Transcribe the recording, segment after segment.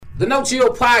The No Chill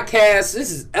Podcast.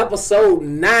 This is episode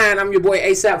 9. I'm your boy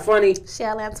ASAP Funny.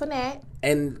 Shell Antoinette.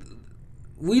 And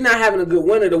we not having a good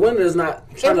winter. The winter is not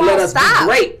trying to won't let us stop. be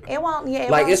great. It won't. Yeah,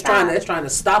 like won't it's stop. trying to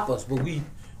stop us. But we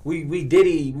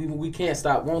can't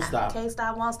stop, won't stop. Can't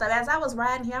stop, won't stop. As I was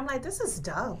riding here, I'm like, this is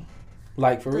dumb.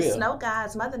 Like for the real. The snow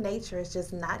gods, Mother Nature is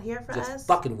just not here for just us.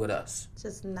 Fucking with us.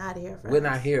 Just not here for us. We're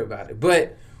not here about it.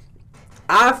 But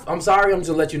I'm sorry. I'm just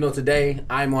let you know today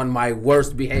I'm on my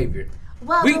worst behavior.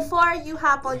 Well, before you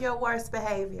hop on your worst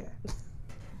behavior.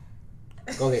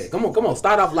 Go ahead. Come on.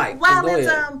 Start off light. Well,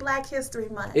 it's Black History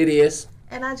Month. It is.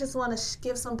 And I just want to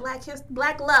give some black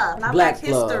love. Not black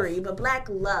history, but black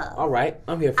love. All right.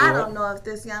 I'm here for it. I don't know if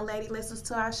this young lady listens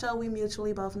to our show. We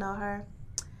mutually both know her.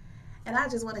 And I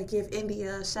just want to give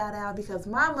India a shout out because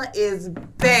Mama is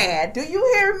bad. Do you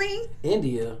hear me?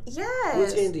 India? Yes.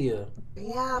 Which India?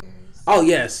 Yeah. Oh,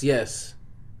 yes.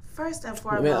 First and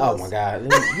foremost. Man, oh, my God.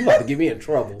 You about to get me in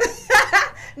trouble.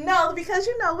 No, because,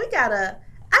 I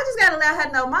just got to let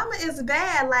her know Mama is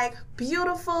bad. Like,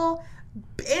 beautiful,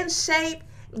 in shape,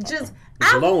 just...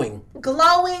 Glowing.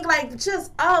 Like,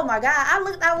 just, oh, my God.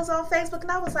 I was on Facebook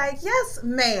and I was like, yes,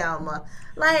 ma'am.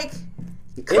 Like...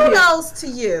 Kudos to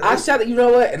you. I shout. You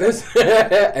know what? And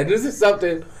this is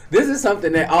something. This is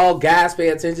something that all guys pay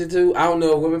attention to. I don't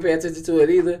know if women pay attention to it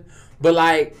either. But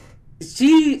like,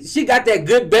 she got that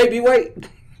good baby weight.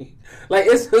 Like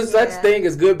it's such thing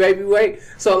as good baby weight.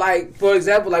 So like, for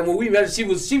example, like when we met her, she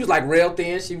was like real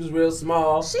thin. She was real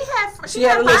small. She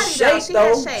had a little shape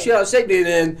though. She had shape. And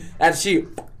then after she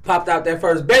popped out that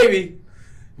first baby.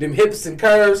 Them hips and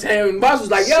curves, and Boss was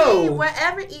like, yo.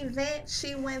 Wherever event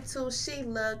she went to, she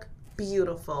looked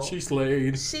beautiful. She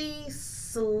slayed.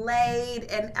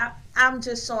 And I'm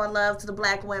just showing love to the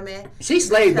black women. She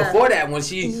slayed before that when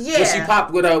she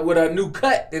popped with a new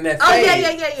cut in that fade.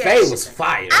 Yeah. Fade was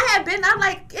fire. I'm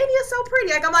like, India's so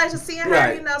pretty. Like I'm like just seeing her,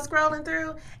 scrolling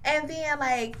through, and then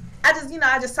like I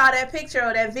just saw that picture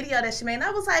or that video that she made, and I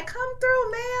was like, come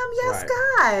through, ma'am. Yes,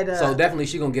 right. God. So definitely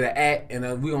she gonna get an act, and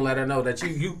we're gonna let her know that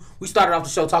we started off the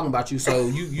show talking about you, so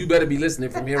you better be listening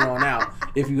from here on out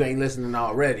if you ain't listening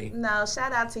already. No,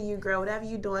 shout out to you, girl. Whatever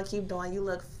you doing, keep doing. You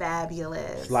look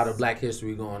fabulous. There's a lot of black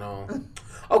history going on.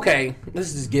 Okay,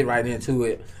 let's just get right into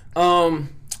it. Bow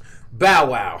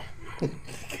Wow.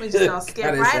 We just gonna skip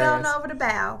right on over the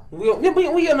bow. We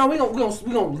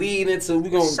gonna lead into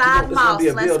it's gonna be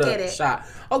a build up shot.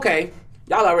 Okay,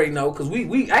 y'all already know because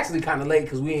we actually kind of late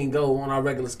because we ain't go on our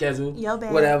regular schedule. Yo,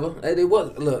 bad. Whatever. It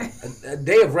was a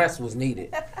day of rest was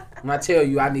needed. When I tell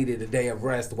you I needed a day of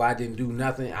rest where I didn't do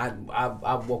nothing,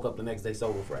 I woke up the next day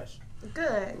so refreshed.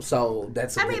 Good. So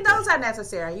that's. Those are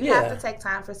necessary. You have to take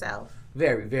time for self.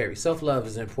 Very, very. Self-love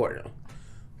is important.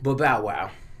 But Bow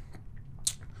Wow.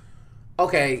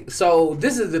 Okay, so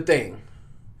this is the thing.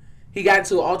 He got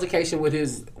into an altercation with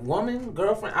his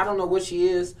girlfriend. I don't know what she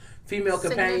is. Female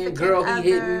companion, girl he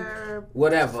hitting,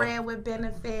 whatever. Friend with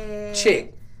benefits.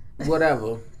 Chick,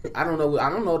 whatever. I don't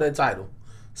know that title.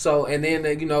 So, and then,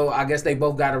 I guess they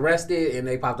both got arrested and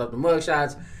they popped up the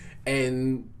mugshots.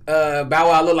 And Bow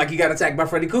Wow looked like he got attacked by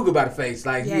Freddy Krueger by the face.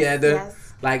 Like, he had the...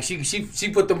 Like she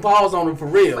put them paws on him for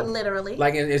real, literally.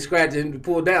 Like and scratched and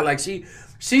pulled down. Like she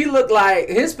looked like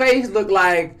his face was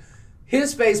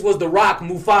the Rock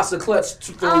Mufasa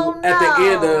clutched at the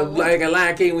end of like a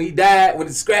Lion King when he died when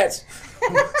it scratched.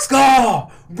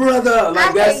 Scar, brother.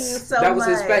 Like that was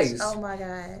his face. Oh my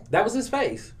God, that was his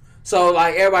face. So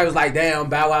like everybody was like, damn,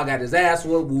 Bow Wow got his ass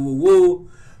whooped, woo woo woo.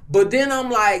 But then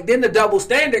I'm like, then the double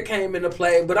standard came into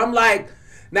play. But I'm like.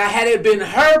 Now, had it been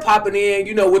her popping in,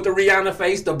 with the Rihanna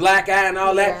face, the black eye and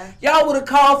all that, y'all would have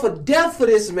called for death for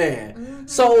this man. Mm-hmm.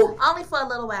 So only for a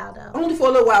little while, though. Only for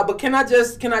a little while. But can I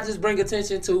just bring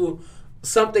attention to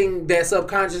something that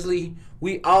subconsciously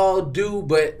we all do,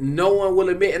 but no one will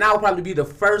admit, and I'll probably be the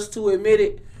first to admit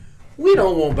it. We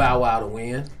don't want Bow Wow to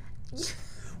win.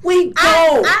 We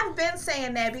don't. I've been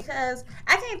saying that because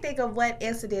I can't think of what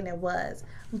incident it was.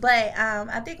 But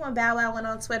I think when Bow Wow went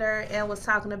on Twitter and was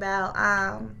talking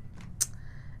about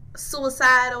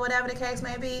suicide or whatever the case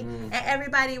may be, and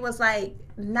everybody was like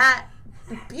not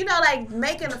you know, like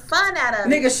making fun out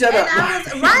of it. Nigga, shut up. I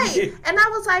was, right. And I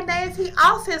was like, now if he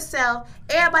off himself,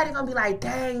 everybody gonna be like,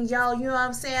 dang, yo, you know what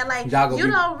I'm saying? Like, you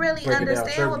don't really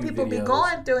understand what people be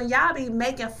going through, and y'all be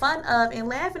making fun of and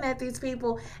laughing at these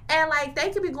people, and like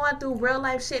they could be going through real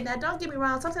life shit. Now, don't get me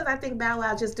wrong. Sometimes I think Bow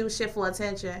Wow just do shit for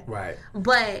attention. Right.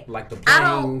 But like the I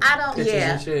don't,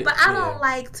 yeah. Shit. But I don't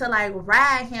like to like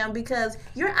ride him because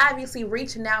you're obviously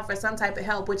reaching out for some type of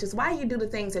help, which is why you do the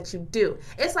things that you do.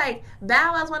 It's like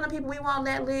Bow Wow's one of the people we won't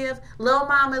let live. Lil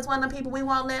Mama is one of the people we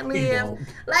won't let live.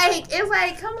 Like, it's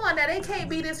like, come on now, they can't can't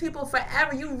be these people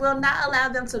forever. You will not allow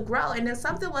them to grow. And if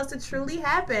something was to truly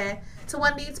happen to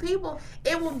one of these people,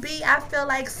 it will be, I feel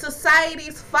like,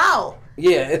 society's fault.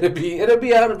 Yeah, it'll be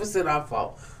 100% our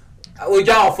fault. Well,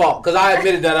 y'all fault, because I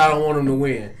admitted that I don't want them to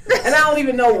win. And I don't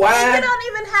even know why. And you don't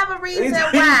even have a reason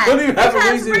why.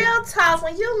 Because real talk,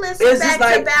 when you listen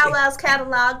back to Bow Wow's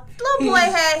catalog, little boy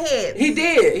had hits. He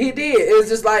did. It's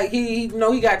just like he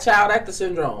got child actor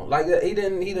syndrome. Like he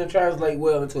didn't translate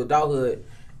well into adulthood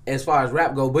as far as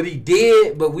rap go. But he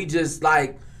did, but we just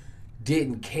like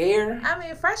didn't care. I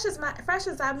mean, Fresh is my touch.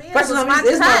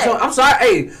 I'm sorry.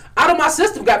 Hey, Out of My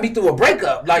System got me through a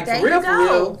breakup. Like for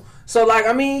real. So, like,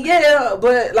 I mean, yeah,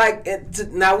 but, like,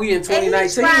 now we in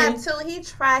 2019. And he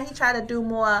tried to do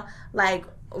more, like,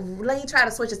 he tried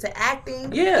to switch it to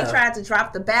acting. Yeah. He tried to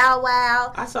drop the Bow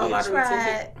Wow. I saw a lot of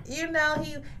it. He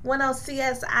went on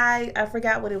CSI. I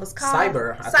forgot what it was called.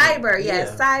 Cyber.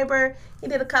 Cyber. He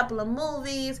did a couple of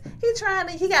movies. He got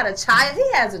a child.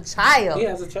 He has a child. He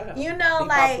has a child. You know,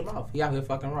 like. He out here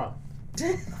fucking raw.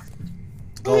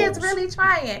 He is really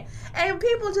trying. And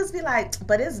people just be like,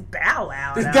 but it's Bow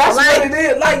Wow. That's what it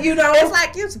is. Like, you know. It's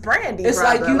like it's Brandy. It's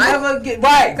brother. Like you never get.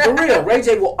 Right, for real. Ray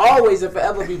J will always and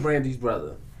forever be Brandy's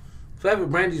brother. Forever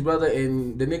Brandy's brother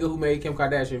and the nigga who made Kim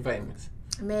Kardashian famous.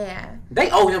 Man.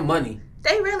 They owe him money.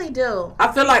 They really do.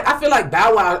 I feel like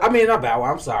Bow Wow. I mean, not Bow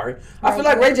Wow. I'm sorry. I feel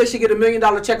like Ray J should get $1 million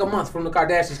check a month from the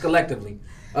Kardashians collectively.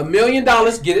 $1 million,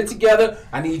 get it together.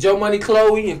 I need your money,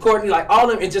 Khloe and Courtney, like all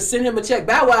of them, and just send him a check.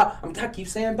 Bow Wow. I keep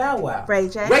saying Bow Wow. Ray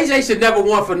J. Ray J should never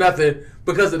want for nothing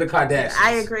because of the Kardashians.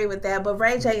 I agree with that, but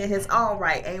Ray J in his own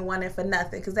right ain't wanting for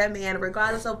nothing because that man,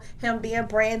 regardless of him being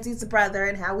Brandy's brother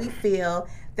and how we feel,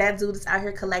 that dude is out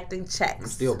here collecting checks. I'm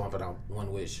still bumping on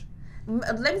One Wish.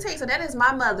 Let me tell you, so that is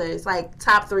my mother's like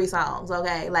top 3 songs.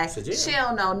 Okay, like she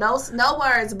don't know no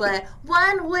words, but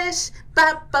One Wish,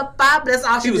 ba ba ba. That's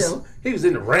all she do. He was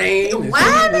in the rain.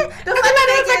 Why? The funny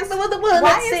thing is,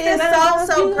 why is this song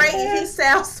so great? And he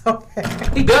sounds so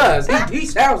bad. He does. He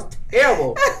sounds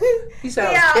terrible. He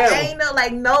sounds terrible.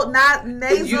 Ain't not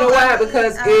nasal. You know why?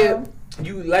 Because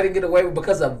you let it get away with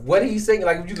because of what he's singing.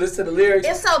 Like if you listen to the lyrics,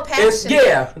 it's so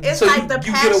passionate. It's so like the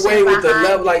passion you get away with the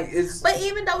love. Like it's. But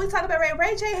even though we talk about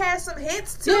Ray J has some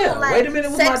hits too. Yeah. Like Wait a minute,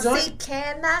 with my joint.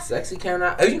 Sexy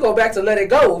Cannot. You go back to Let It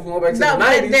Go. If you go back to the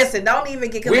 90s. Listen, don't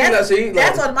even get.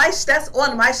 That's on my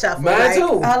shuffle. Mine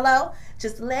too. Hello,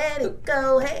 just let it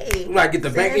go. Hey, right, get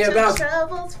the back end bounce.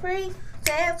 Troubles free.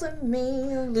 Dance with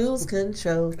me, lose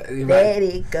control. Right. Let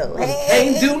it go. Hey.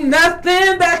 Ain't do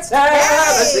nothing that time.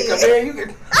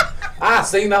 Hey. I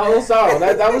sing the whole song.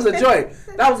 That was a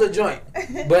joint.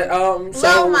 But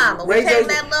so Lil Mama, we can't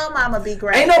let Lil Mama be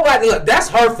great. Ain't nobody look. That's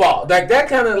her fault. Like that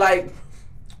kind of like.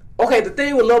 Okay, the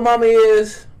thing with Lil Mama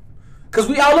is. Because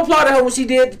we all applauded her when she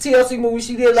did the TLC movie.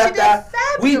 She did Left Eye.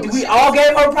 We all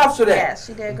gave her props for that. Yeah,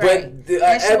 she did great. But,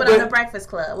 and she went on The Breakfast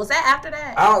Club. Was that after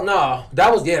that? I don't know.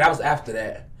 That was after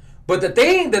that. But the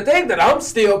thing that I'm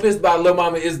still pissed about Lil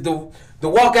Mama is the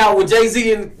walkout with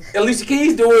Jay-Z and Alicia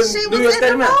Keys doing New York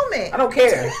State moment. I don't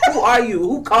care. Who are you?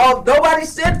 Who called? Nobody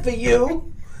sent for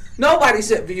you. Nobody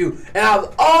sent for you. And out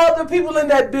of all the people in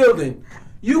that building,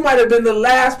 you might have been the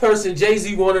last person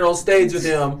Jay-Z wanted on stage with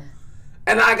him.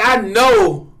 And I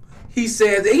know he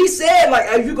said like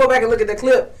if you go back and look at the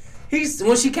clip,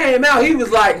 when she came out, he was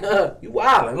like, you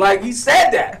wildin'. Like he said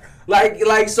that.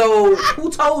 Like so who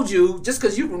told you just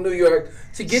because you from New York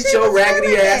to get your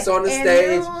raggedy ass on the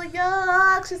stage? New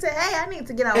York. She said, hey, I need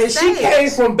to get on stage. And she came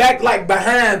from back like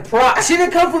behind she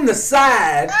didn't come from the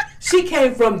side. She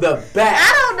came from the back.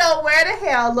 I don't know where the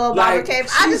hell Lil Mama came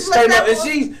from. I just looked up and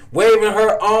she's waving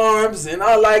her arms and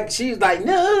all she's like,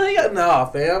 no,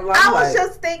 fam. I was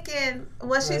just thinking,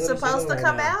 was she supposed to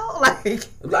come out? Like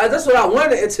that's what I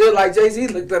wondered until Jay-Z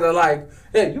looked at her like,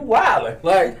 hey, you wildin'.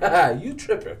 Like, you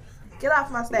tripping. Get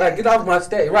off my stage. Like, get off my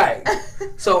stage, right.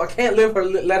 So I can't let her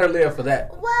live for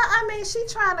that. Well, I mean, she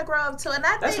trying to grow up too, and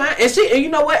that's fine. And you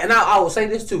know what? And I will say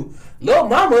this too. Lil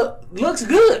Mama looks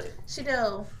good. She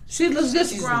do. She looks good.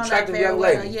 She's an attractive young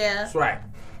lady. Yeah. That's right.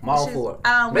 I'm all for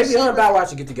it. Maybe her and Bow Wow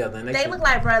should get together. They look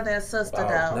like brother and sister,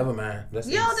 though. Never mind. Did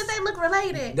they look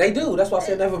related? They do. That's why I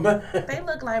said never mind. They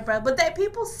look like brother. But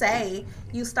people say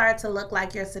you start to look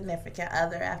like your significant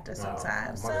other after some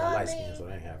time. My girl light skin, so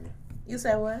that ain't happening. You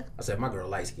said what? I said my girl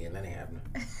light skin. That ain't happening.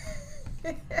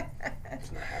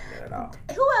 It's not happening at all.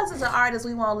 Who else is an artist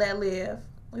we won't let live?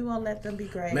 We won't let them be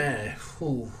great. Man,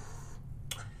 who?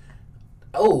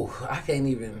 Oh, I can't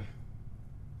even.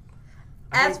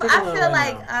 I feel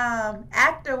like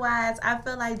actor-wise, I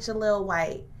feel like Jaleel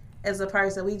White is a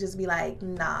person we just be like,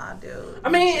 nah, dude. I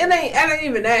mean, it ain't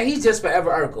even that. He's just forever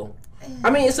Urkel. I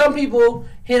mean, some people,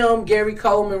 him, Gary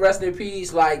Coleman, rest in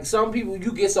peace. Like, some people,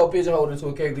 you get so pigeonholed into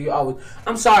a character, you always.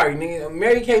 I'm sorry, nigga.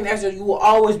 Mary-Kate Ashley, you will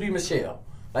always be Michelle.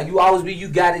 Like, you always be, you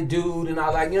got it, dude, and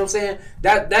all, like, you know what I'm saying?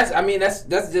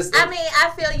 That's just. I mean,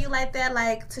 I feel you like that.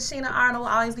 Like, Tashina Arnold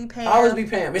will always be Pam. Always be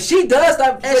Pam. And she does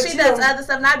stuff. And she does other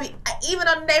stuff. Not be, even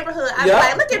on the neighborhood, I be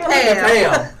like, look at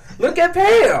Pam. Look at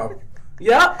Pam.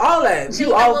 Yep, all that.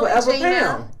 You all forever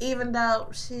Pam. Even though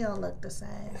she don't look the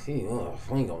same. She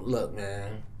ain't gonna look,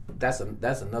 man. That's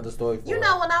another story for you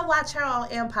know, when I watch her on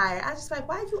Empire, I just like,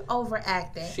 why are you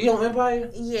overacting? She on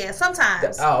Empire? Yeah,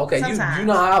 sometimes. Oh, okay. Sometimes. You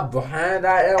know how behind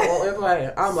I am on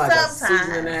Empire? I'm like sometimes. A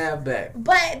season and a half back.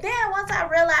 But then once I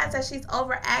realized that she's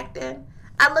overacting,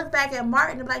 I look back at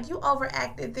Martin and be like, you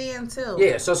overacted then too.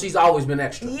 Yeah, so she's always been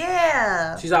extra.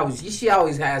 Yeah. She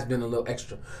always has been a little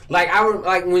extra. Like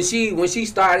when she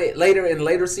started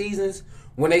later seasons,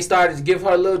 when they started to give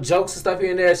her little jokes and stuff here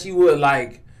and there, she would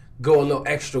like go a little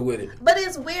extra with it. But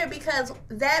it's weird because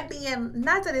that being,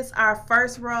 not that it's our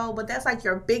first role, but that's like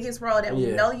your biggest role that we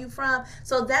know you from.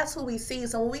 So that's who we see.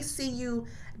 So when we see you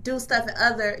do stuff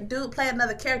play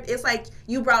another character, it's like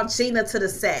you brought Gina to the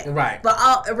set. Right. But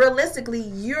realistically,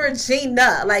 you're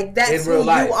Gina. Like, that's who you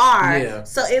are. Yeah.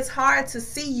 So it's hard to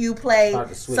see you play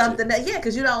something that,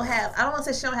 because you don't have, I don't want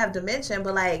to say she don't have dimension,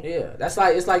 but like. Yeah,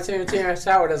 it's like Terrence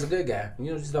Howard as a good guy.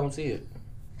 You just don't see it.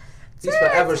 He's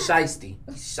forever shiesty.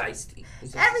 He's shiesty.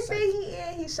 Everything he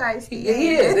in, he's shiesty.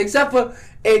 He is, except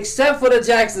for the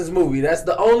Jacksons movie. That's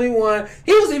the only one.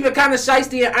 He was even kind of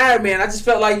shiesty in Iron Man. I just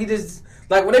felt like he just,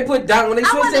 like when they switched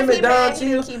him and Don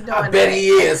Cheadle, I bet he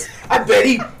is. I bet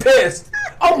he pissed.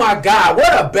 Oh my God,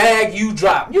 what a bag you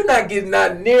dropped. You're not getting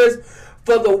nothing near as,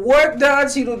 for the work Don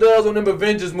Cheadle does on them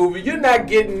Avengers movie, you're not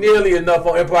getting nearly enough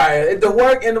on Empire. The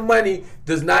work and the money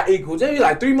does not equal. Maybe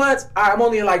like 3 months. I'm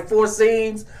only in like 4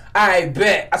 scenes. I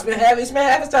bet. I spent half his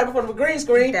time in front of a green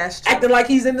screen acting like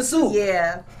he's in the suit.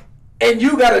 Yeah. And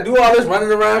you got to do all this running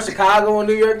around Chicago and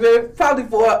New York, probably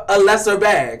for a lesser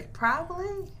bag.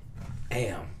 Probably.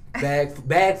 Damn.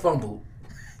 Bag fumbled.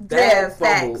 Bag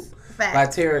fumbled. Facts. By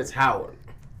Terrence Howard.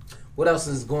 What else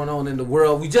is going on in the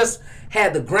world? We just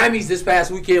had the Grammys this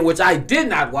past weekend, which I did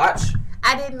not watch.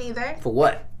 I didn't either. For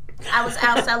what? I was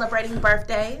out celebrating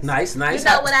birthdays. Nice. You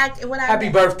know what I Happy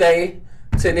birthday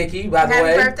to Nikki, by the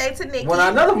way. Happy birthday to Nikki. One of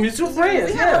another mutual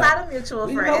friends. We have a lot of mutual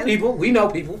friends. We know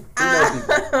people.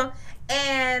 And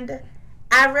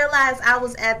I realized I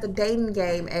was at the dating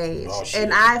game age. Oh, shit.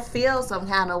 And I feel some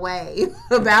kind of way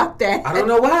about that. I don't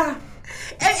know why.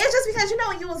 It's just because, you know,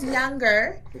 when you was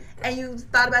younger and you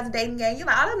thought about the dating game, you're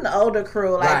like, oh, I'm the older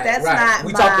crew. Like, that's not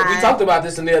we talked about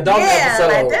this in the adult episode.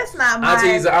 Like, that's not my...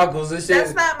 Aunties and uncles and shit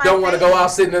that's not my don't want to go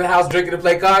out sitting in the house drinking and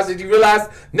play cards. And you realize,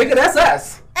 nigga, that's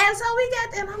us. And so we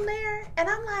got, and I'm there, and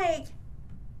I'm like,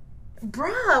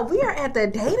 bruh, we are at the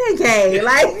dating game.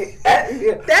 Like,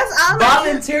 that's all.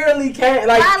 Voluntarily came,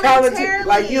 like,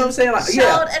 like, you know what I'm saying? Like,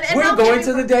 and we're going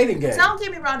to the dating game. Don't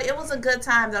get me wrong, it was a good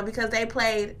time though because they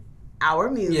played our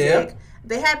music. Yeah.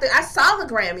 They had I saw the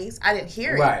Grammys. I didn't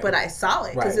hear it, but I saw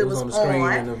it because it was on the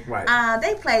screen.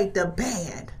 They played the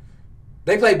band.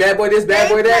 They played Bad Boy This, Bad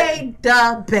Boy That? They played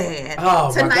the band.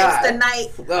 Oh, Tonight's the night,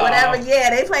 whatever.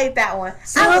 Yeah, they played that one.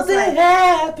 Something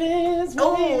happens.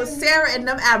 Oh, Sarah and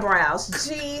them eyebrows.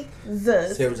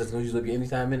 Jesus. Sarah just going to look at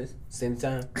anytime, minutes, same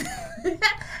time.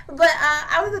 But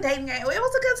I was a dating game. It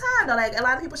was a good time, though. Like, a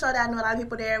lot of people showed out. I knew a lot of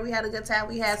people there. We had a good time.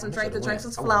 We had some drinks. The drinks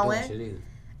was flowing.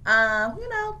 You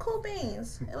know, cool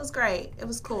beans. It was great. It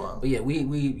was cool. But yeah,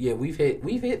 we've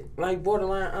hit like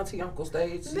borderline auntie uncle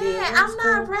stage. Man, yeah, I'm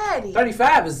not ready.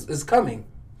 35 is coming.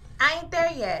 I ain't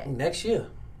there yet. Next year,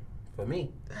 for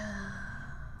me.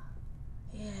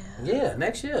 Yeah,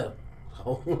 next year.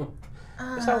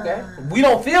 It's okay. We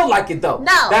don't feel like it though.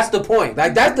 No, that's the point.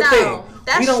 Like that's the thing.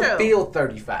 That's we don't true. Feel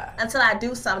 35 until I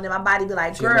do something. My body be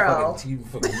like, girl.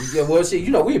 Yeah, well, shit.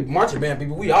 You know, we marching band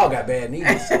people. We all got bad knees.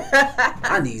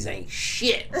 My knees ain't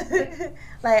shit.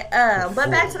 Like,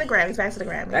 but back to the Grammys.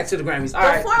 All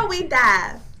right. Before we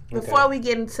dive, before we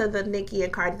get into the Nicki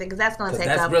and Cardi thing, because that's going to take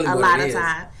up really a lot of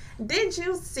time. Did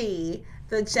you see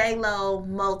the J-Lo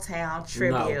Motown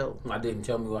tribute? No, I didn't.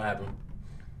 Tell me what happened.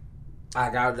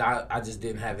 I just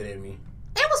didn't have it in me.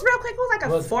 It was real quick. It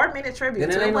was like a 4-minute tribute.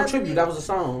 And it ain't no tribute. That was a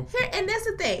song. And that's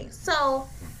the thing. So,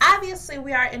 obviously,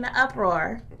 we are in an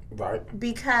uproar. Right.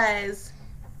 Because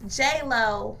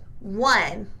J-Lo,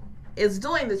 one, is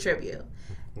doing the tribute.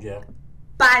 Yeah.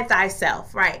 By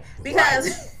thyself, right?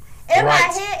 Because in my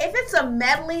head, if it's a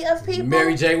medley of people...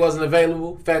 Mary J. wasn't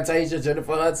available. Fantasia,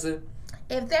 Jennifer Hudson.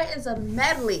 If there is a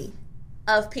medley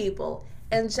of people...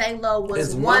 and J-Lo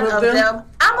was one of them,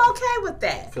 I'm okay with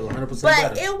that. I feel 100% better.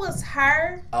 But it was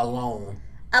her alone.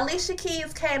 Alicia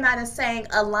Keys came out and sang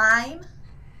a line,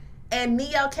 and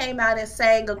Ne-Yo came out and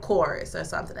sang a chorus or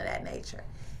something of that nature.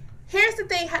 Here's the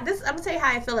thing. I'm going to tell you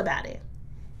how I feel about it.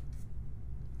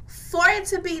 For it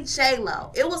to be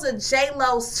J-Lo, it was a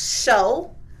J-Lo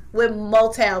show with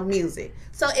Motown music.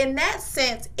 So in that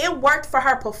sense, it worked for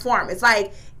her performance.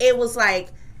 Like, it was like,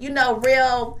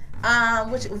 real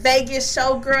Vegas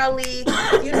showgirly,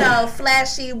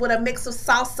 flashy with a mix of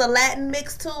salsa Latin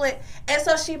mix to it. And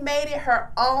so she made it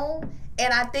her own,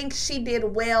 and I think she did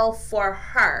well for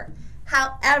her.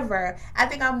 However, I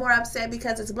think I'm more upset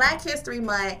because it's Black History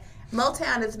Month.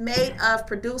 Motown is made of,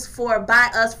 produced for, by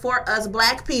us, for us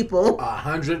Black people.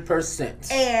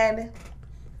 100%. And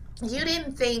you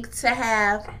didn't think to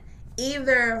have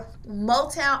either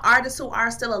Motown artists who are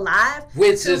still alive,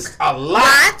 which is a lot,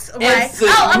 right?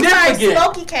 Oh, I'm sorry,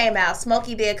 Smokey came out.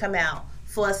 Smokey did come out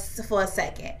for a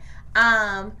second.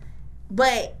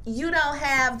 But you don't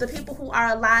have the people who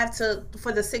are alive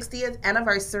for the 60th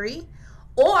anniversary,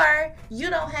 or you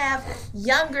don't have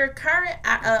younger current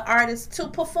artists to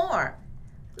perform.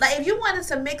 Like, if you wanted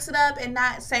to mix it up and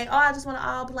not say, oh, I just want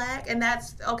all Black, and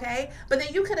that's okay, but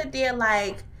then you could have did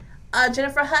like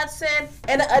Jennifer Hudson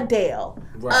and Adele,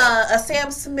 right. Sam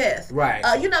Smith, right?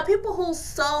 People who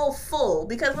soulful.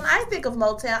 Because when I think of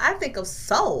Motown, I think of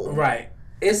soul, right?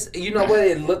 It's what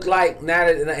it looked like. Now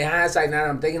that in hindsight, now that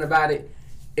I'm thinking about it,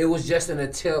 it was just an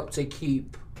attempt to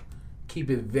keep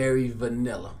it very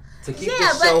vanilla. To keep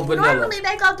the show vanilla. Normally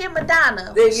they go get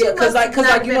Madonna. Because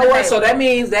you know what? So that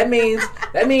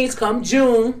means come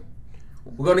June,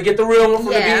 we're gonna get the real one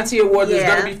from the BET Awards. It's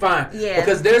gonna be fine. Yeah.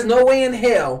 Because there's no way in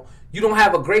hell you don't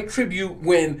have a great tribute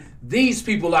when these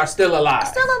people are still alive.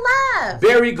 Still alive.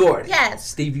 Berry Gordy. Yes.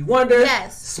 Stevie Wonder.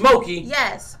 Yes. Smokey.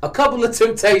 Yes. A couple of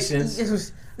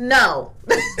Temptations. No.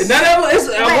 None of them.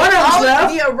 One of them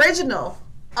left. The original.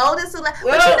 Otis alive.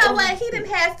 But you know what? He didn't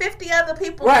have 50 other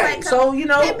people. Right. So,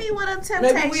 hit me with a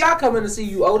Temptation. Maybe we are coming to see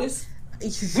you, Otis.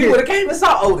 We would have came and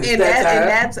saw Otis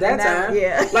that time.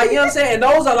 Yeah. Like, you know what I'm saying? And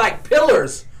those are like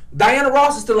pillars. Diana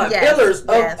Ross is still like pillars of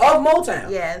Motown.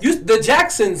 Yes. The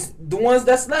Jacksons, the ones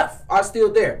that's left, are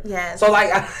still there. Yes. So, like,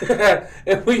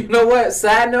 you know what?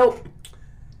 Side note,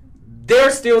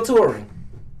 they're still touring.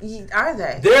 Are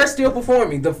they? They're still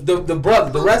performing. The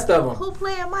brother, the rest of them. Who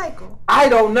playing Michael? I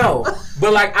don't know.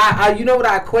 But, like, I you know what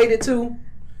I equated to?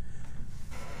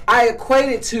 I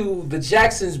equated to the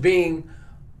Jacksons being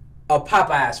a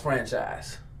Popeyes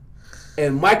franchise.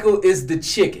 And Michael is the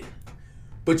chicken.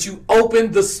 But you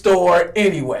opened the store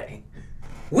anyway.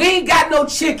 We ain't got no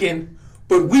chicken,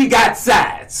 but we got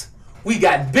sides. We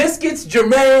got biscuits,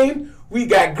 Jermaine. We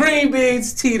got green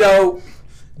beans, Tito.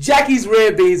 Jackie's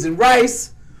red beans and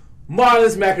rice.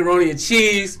 Marlon's macaroni and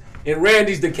cheese. And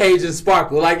Randy's the Cajun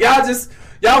sparkle. Like, y'all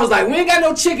was like, we ain't got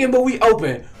no chicken, but we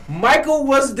open. Michael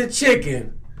was the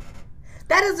chicken.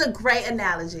 That is a great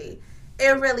analogy.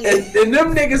 It really is. And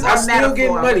them niggas are still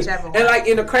getting money. And like,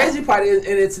 and the crazy part is,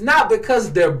 and it's not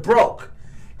because they're broke.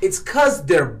 It's because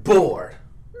they're bored.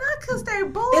 Not because they're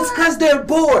bored. It's because they're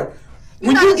bored.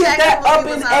 When you get that up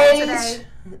in age,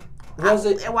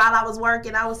 while I was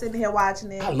working, I was sitting here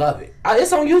watching it. I love it.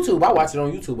 It's on YouTube. I watch it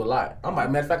on YouTube a lot.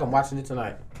 Matter of fact, I'm watching it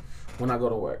tonight when I go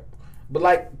to work. But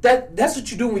like, that's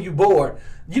what you do when you're bored.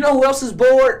 You know who else is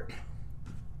bored?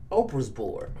 Oprah's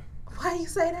bored. Why you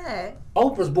say that?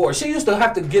 Oprah's bored. She used to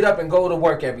have to get up and go to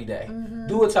work every day. Mm-hmm.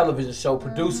 Do a television show,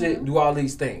 produce it, do all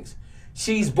these things.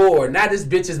 She's bored. Now this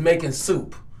bitch is making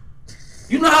soup.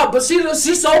 You know how, but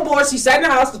she's so bored, she sat in the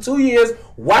house for 2 years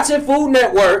watching Food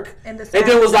Network and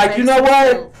then was like, you know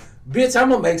what? Bitch, I'm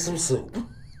going to make some soup.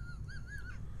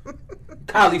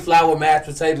 Cauliflower, mashed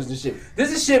potatoes and shit.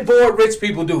 This is shit bored rich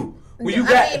people do. If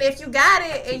you got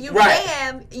it and you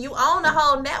can, you own the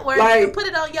whole network, you can put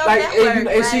it on your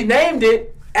network. And she named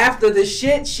it after the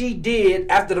shit she did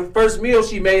after the first meal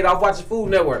she made off watching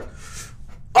Food Network.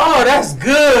 Oh, that's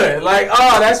good. Like,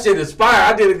 oh, that shit is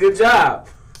fire. I did a good job.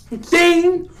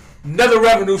 Ding! Another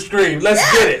revenue stream. Let's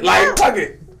get it. Like, fuck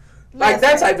it. Like,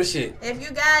 that type of shit. If you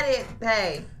got it,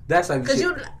 hey. That type of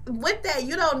shit. Because with that,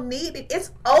 you don't need it. It's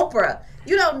Oprah.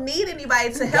 You don't need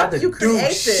anybody to help you create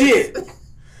this. Shit.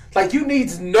 Like, you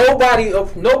need nobody's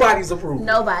approval.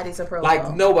 Nobody's approval.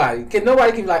 Like, nobody can be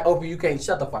like, Oprah, you can't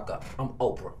shut the fuck up. I'm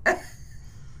Oprah.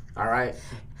 All right?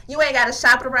 You ain't got to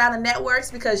shop it around the networks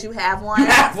because you have one. You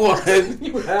have one.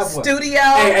 Studio.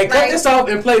 Hey, cut this off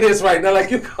and play this right now.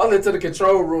 Like, you call into the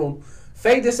control room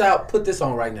Fade this out. Put this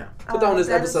on right now. Put on this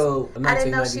episode of 1992. I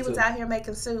didn't know she was out here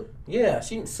making soup. Yeah,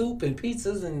 she soup and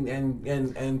pizzas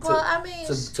and well, I mean,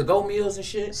 to go meals and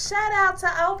shit. Shout out to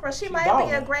Oprah. She might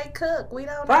be a great cook. We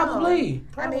don't know. Probably.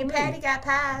 I mean, Patty got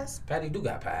pies. Patty do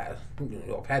got pies. You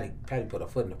know, Patty put her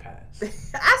foot in the pies.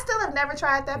 I still have never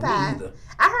tried that pie. Me either.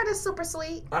 I heard it's super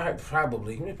sweet. I heard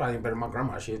probably. It's probably better than my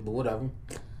grandma's shit, but whatever.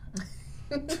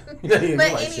 But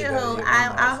anywho,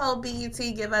 I hope BET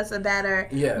give us a better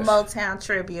Motown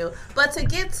tribute. But to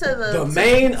get to the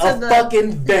main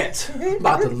fucking event,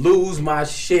 about to lose my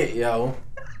shit, yo.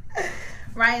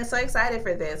 Ryan's so excited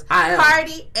for this. I am.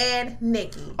 Cardi and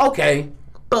Nicki. Okay.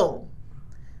 Boom.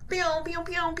 Pew, pew,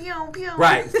 pew, pew, pew.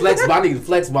 Right. I need a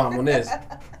flex bomb on this.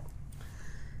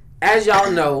 As y'all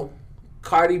know,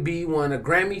 Cardi B won a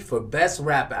Grammy for Best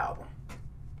Rap Album.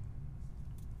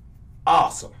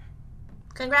 Awesome.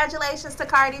 Congratulations to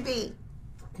Cardi B.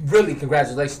 Really,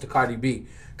 congratulations to Cardi B.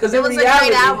 Because it was a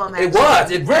great album, actually. It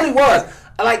was. It really was.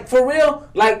 Like, for real,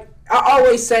 like, I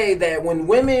always say that when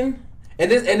women,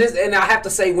 and I have to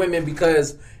say women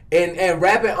because in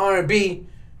rap and R&B,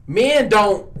 men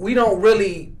we don't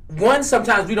really, one,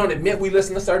 sometimes we don't admit we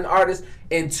listen to certain artists,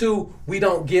 and two, we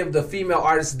don't give the female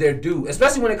artists their due,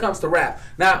 especially when it comes to rap.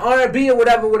 Now, R&B or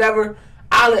whatever,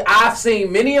 I've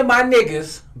seen many of my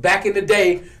niggas back in the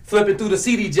day flipping through the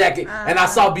CD jacket, and I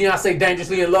saw Beyonce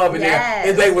Dangerously in Love in there,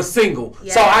 and they were single.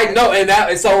 Yes. So I know,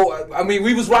 I mean,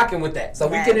 we was rocking with that. So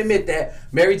we can admit that.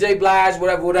 Mary J. Blige,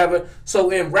 whatever. So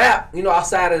in rap, you know,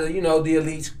 outside of the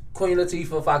elites, Queen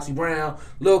Latifah, Foxy Brown,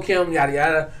 Lil' Kim, yada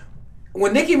yada.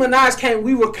 When Nicki Minaj came,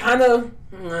 we were kind of,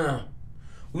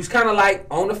 like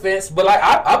on the fence. But like,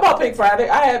 I bought Pink Friday.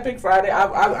 I had Pink Friday.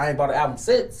 I ain't bought an album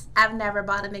since. I've never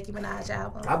bought a Nicki Minaj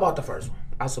album. I bought the first one.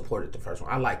 I supported the first one.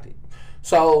 I liked it.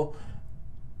 So,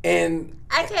 and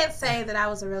I can't say that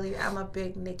I'm a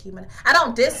big Nicki Minaj. I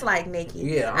don't dislike Nicki.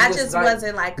 Yeah, I just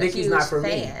wasn't like a huge not for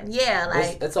fan. Me. Yeah,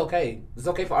 like it's okay. It's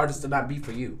okay for artists to not be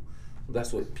for you.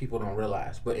 That's what people don't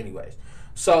realize. But anyways,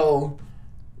 so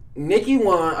Nicki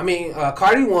won.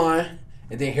 Cardi won,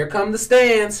 and then here come the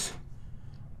stands.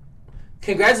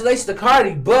 Congratulations to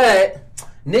Cardi, but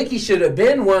Nicki should have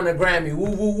been won a Grammy.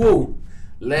 Woo woo woo.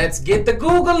 Let's get the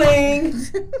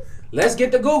Googling.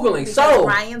 Because so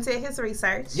Ryan did his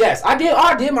research. Yes, I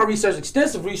did my research,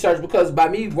 extensive research, because by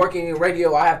me working in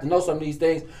radio, I have to know some of these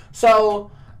things.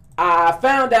 So I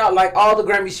found out, like, all the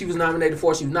Grammys she was nominated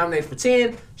for. She was nominated for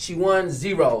 10. She won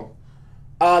 0.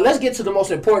 Let's get to the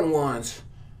most important ones.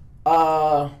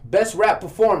 Best Rap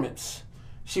Performance.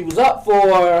 She was up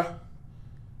for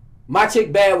My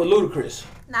Chick Bad with Ludacris.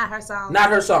 Not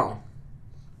her song.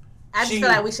 I just feel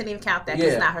like we shouldn't even count that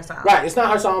because it's not her song. Right, it's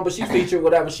not her song, but she featured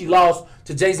whatever. She lost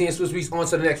to Jay-Z and Swizz Beatz. On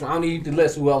to the next one. I don't need to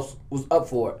list who else was up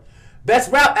for it.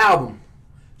 Best Rap Album.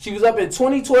 She was up in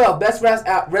 2012. Best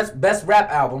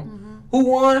Rap Album. Mm-hmm. Who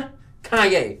won?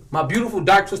 Kanye. My Beautiful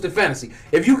Dark Twisted Fantasy.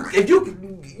 If you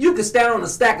could stand on a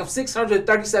stack of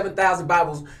 637,000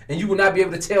 Bibles and you would not be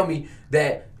able to tell me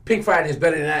that Pink Friday is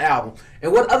better than that album.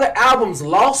 And what other albums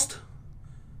lost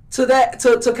to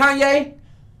Kanye?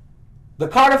 The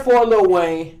Carter 4 Lil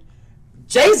Wayne,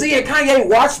 Jay-Z and Kanye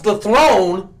Watch the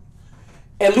Throne,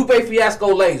 and Lupe Fiasco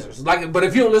Lasers. Like, but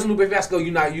if you don't listen to Lupe Fiasco,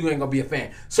 you ain't gonna be a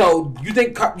fan. So you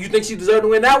think she deserved to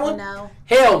win that one? No.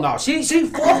 Hell no. She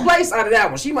fourth place out of that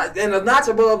one. She might, and a notch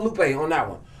above Lupe on that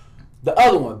one. The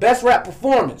other one, Best Rap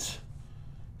Performance.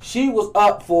 She was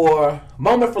up for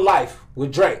Moment for Life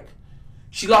with Drake.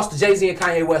 She lost to Jay-Z and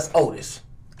Kanye West Otis.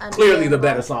 Clearly the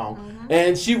better song. Mm-hmm.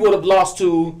 And she would have lost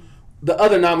to the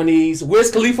other nominees, Wiz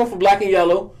Khalifa for Black and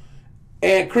Yellow,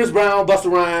 and Chris Brown,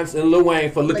 Busta Rhymes, and Lil Wayne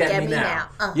for Look at Me Now.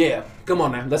 Yeah, come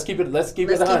on now. Let's keep it 100. Let's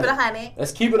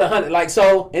keep it 100. Like,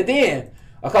 so, and then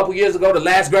a couple years ago, the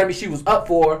last Grammy she was up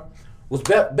for was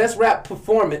Best Rap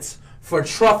Performance for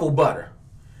Truffle Butter.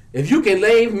 If you can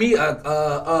name me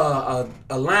a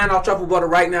line off Truffle Butter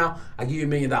right now, I'll give you $1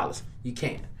 million. You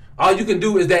can't. All you can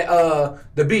do is that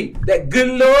the beat, that good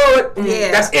Lord.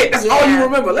 That's it. That's all you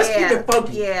remember. Let's keep it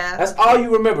funky. Yeah. That's all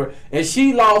you remember. And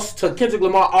she lost to Kendrick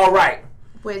Lamar. All right.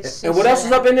 And what else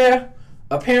is up in there?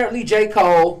 Apparently J.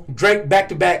 Cole, Drake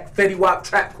back-to-back, Fetty Wap,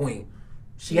 Trap Queen.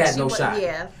 She had no shot.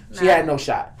 She had no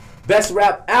shot. Best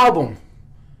Rap Album.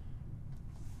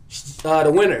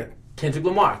 The winner, Kendrick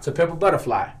Lamar, To Pimp a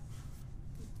Butterfly.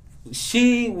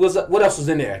 She was. What else was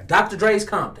in there? Dr. Dre's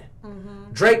Compton.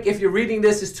 Mm-hmm. Drake, if you're reading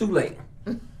this, it's too late.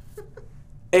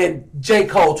 And J.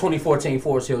 Cole, 2014,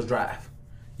 Forest Hills Drive.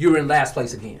 You're in last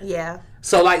place again. Yeah.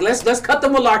 So, like, let's cut the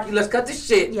malarkey. Let's cut the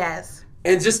shit. Yes.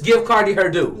 and just give Cardi her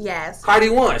due. Yes. Cardi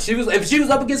won. If she was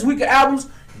up against weaker albums,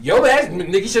 yo bad,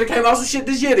 Nicki should have came out some shit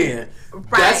this year then. Right.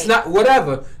 That's not,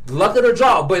 whatever. Luck of the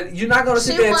draw. But you're not going to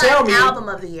sit there and tell me. She won album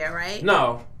of the year, right?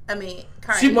 No. I mean,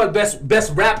 Cardi. She won best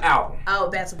rap album. Oh,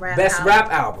 best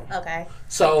rap album. Okay.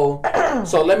 So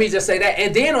let me just say that.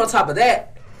 And then on top of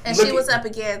that. And she was up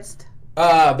against?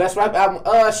 Best rap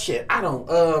album. Shit. I don't,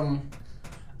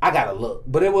 I gotta look.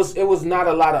 But it was not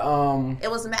a lot of,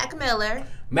 It was Mac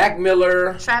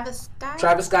Miller. Travis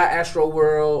Scott, Astro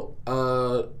World,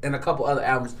 and a couple other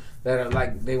albums that are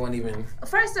like, they weren't even.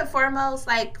 First and foremost,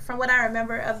 like, from what I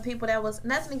remember of the people, that was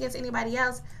nothing against anybody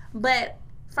else, but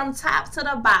from top to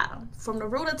the bottom, from the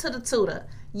rooter to the tutor,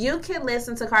 you can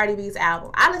listen to Cardi B's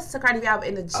album. I listened to Cardi B's album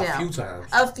in the gym. A few times.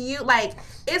 Like,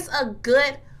 it's a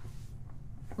good,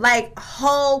 like,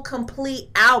 whole complete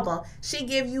album. She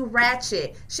give you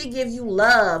ratchet. She give you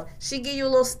love. She give you a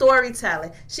little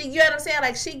storytelling. You know what I'm saying?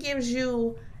 Like, she gives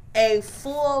you a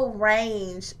full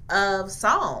range of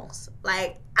songs.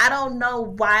 Like, I don't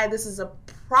know why this is a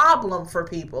problem for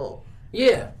people.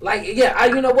 Yeah. Like, yeah,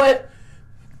 you know what?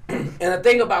 And the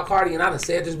thing about Cardi, and I've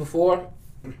said this before,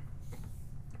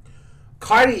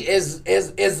 Cardi is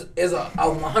a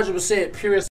 100%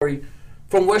 pure story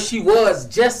from where she was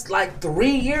just like 3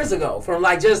 years ago. From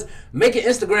like just making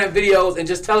Instagram videos and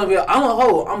just telling me, I'm a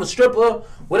hoe, I'm a stripper,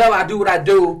 whatever, I do what I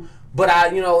do. But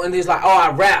and it's like, oh,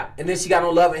 I rap. And then she got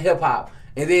on Love and Hip Hop.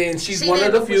 And then she's one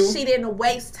of the few. She didn't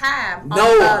waste time on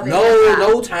Love and Hip Hop.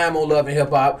 No time on Love and Hip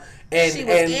Hop. And she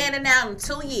was in and out in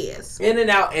 2 years. In and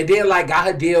out, and then like got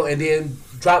her deal, and then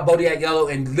dropped Bodak Yellow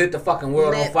and lit the fucking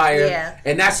world on fire. Yeah.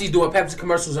 And now she's doing Pepsi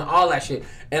commercials and all that shit.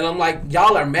 And I'm like,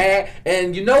 y'all are mad.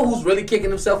 And you know who's really kicking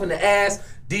himself in the ass?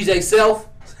 DJ Self.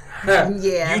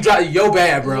 Yeah. You drop yo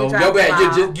bad, bro. Yo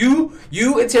bad.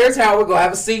 You and Terrence Howard go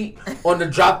have a seat on the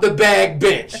drop the bag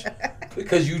bench.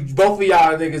 Because both of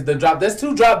y'all niggas done dropped. There's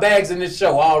 2 drop bags in this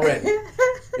show already.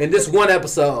 In this one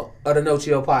episode of the No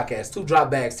Chill podcast. 2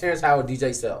 drop bags. Terrence Howard,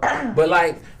 DJ Self. But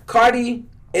like Cardi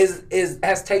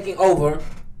has taken over,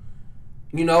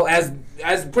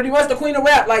 as pretty much the queen of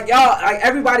rap. Like y'all, like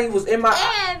everybody was in my.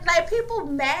 And like people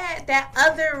mad that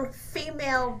other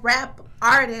female rap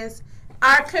artists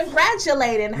are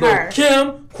congratulating her. Lil'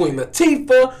 Kim, Queen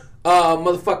Latifah,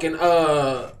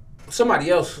 motherfucking somebody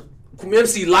else,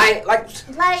 MC Lyte, like.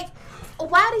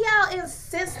 Why do y'all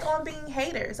insist on being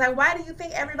haters? Like, why do you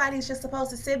think everybody's just supposed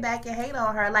to sit back and hate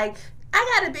on her? Like,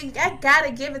 I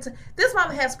gotta give it to this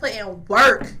woman has put in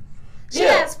work. She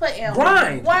has put in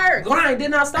work. Grind did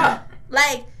not stop.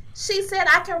 Like, she said,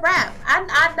 I can rap.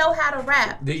 I know how to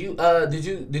rap. Did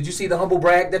you see the humble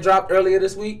brag that dropped earlier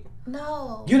this week?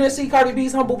 No. You didn't see Cardi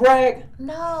B's humble brag?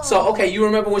 No. So, okay, you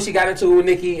remember when she got into it with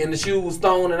Nicki and the shoes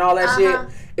thrown and all that shit?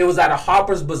 It was at a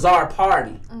Harper's Bazaar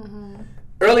party. Mm-hmm.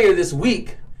 Earlier this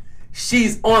week,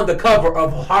 she's on the cover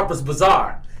of Harper's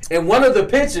Bazaar. And one of the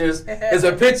pictures is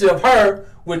a picture of her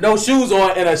with no shoes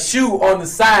on and a shoe on the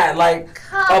side, like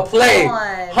a play.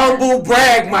 Humble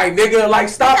brag, my nigga. Like,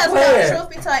 stop playing. Truth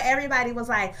be told, everybody was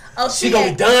like, oh, she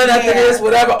gonna be done after this,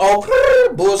 whatever.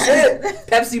 Oh, bullshit.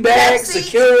 Pepsi bag,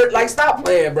 secured. Like, stop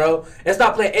playing, bro. And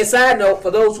stop playing. And side note, for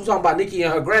those who talking about Nicki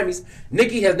and her Grammys,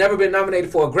 Nicki has never been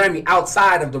nominated for a Grammy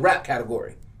outside of the rap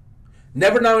category.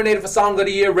 Never nominated for Song of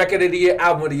the Year, Record of the Year,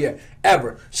 Album of the Year,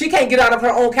 ever. She can't get out of her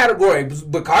own category.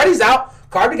 But Cardi's out.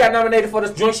 Cardi got nominated for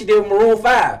this joint she did with Maroon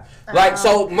 5. Like,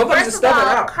 so motherfuckers are stepping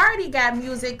out. Cardi got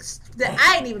music that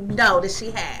I didn't even know that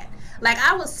she had. Like,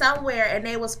 I was somewhere and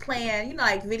they was playing,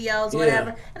 like videos or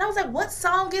whatever. And I was like, what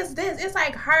song is this? It's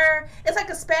like her. It's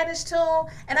like a Spanish tune.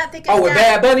 And I think it's with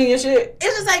Bad Bunny and shit?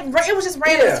 It's just like, it was just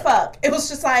random as fuck. It was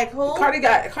just like, who? Cardi. And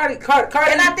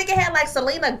I think it had like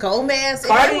Selena Gomez.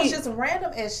 And it was just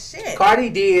random as shit. Cardi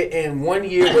did in 1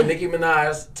 year what Nicki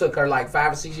Minaj took her like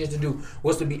 5 or 6 years to do,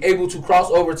 was to be able to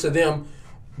cross over to them.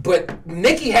 But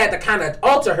Nicki had to kind of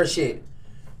alter her shit.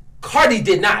 Cardi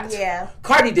did not. Yeah.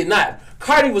 Cardi did not.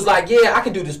 Cardi was like, yeah, I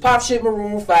can do this pop shit,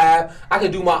 Maroon 5. I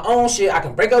can do my own shit. I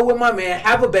can break up with my man,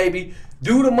 have a baby,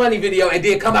 do the Money video, and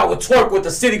then come out with Twerk with the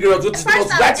City Girls, which is the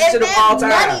most ratchet shit of all time.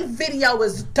 Money video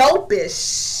was dope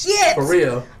as shit. For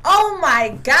real. Oh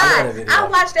my God. I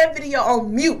watched that video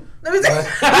on mute. Let me say,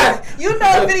 you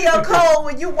know video cold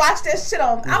when you watch that shit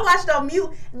on. I watched it on mute,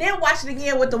 then watched it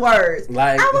again with the words.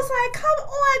 Like, I was like, come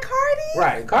on, Cardi.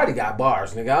 Right, Cardi got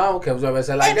bars, nigga. I don't care what somebody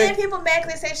say. Like, and then people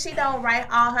magically say she don't write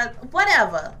all her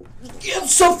whatever.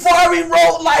 Safari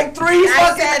wrote like 3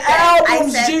 fucking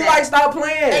albums. She like stop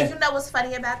playing. And you know what's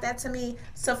funny about that to me?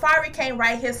 Safari can't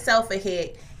write himself a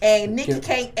hit, and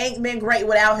Nicki ain't been great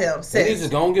without him. He's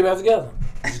just gonna get back together.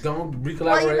 He's gonna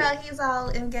recollaborate. Well, you know, he's all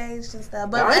engaged and stuff.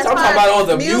 But I'm talking about on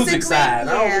the music side.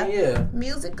 Yeah.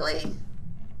 Musically.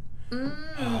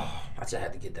 I just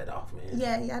had to get that off, man.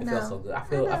 Yeah, I know. It feels so good. I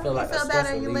feel like you feel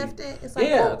better. You lift it. It's like,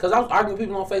 yeah, because I was arguing with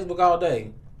people on Facebook all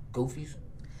day. Goofies.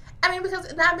 I mean,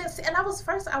 because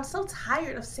I was so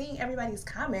tired of seeing everybody's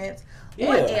comments.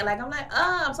 Yeah. Like, I'm like,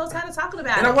 I'm so tired of talking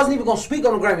about it. And I wasn't even gonna speak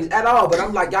on the Grammys at all, but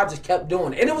I'm like, y'all just kept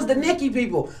doing it, and it was the Nicki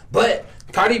people. But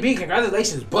Cardi B,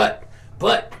 congratulations. But.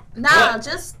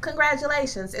 Just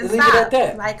congratulations and stop. Leave it at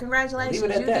that. Like, congratulations, you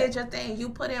did your thing. You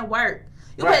put in work.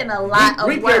 You put in a lot of work.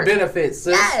 Reap your benefits,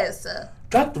 sis. Yes.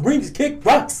 Got the rings, kick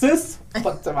rock, sis.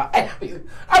 Fuck to my ass.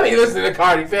 I mean, listen to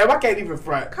Cardi, fam. I can't even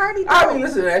front. Cardi, I mean,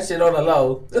 listen to that shit on the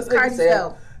low. This Cardi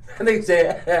dope. Nigga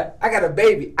said, I got a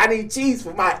baby. I need cheese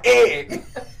for my egg.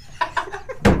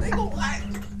 Nigga, what?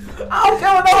 I don't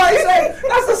care what nobody say.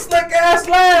 That's a slick ass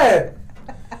line.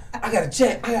 I got a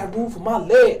check. I got room for my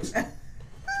legs.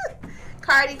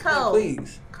 Cardi Cole.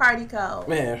 Please. Cardi Cole.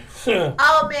 Man.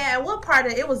 Oh, man. What part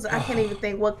of it was, I can't even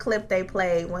think what clip they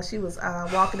played when she was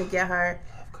walking to get her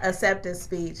acceptance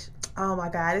speech. Oh, my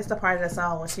God. It's the part of the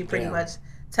song when she pretty much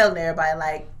telling everybody,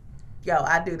 like, yo,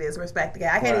 I do this, respect the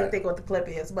guy. I can't even think what the clip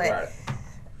is, but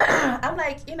I'm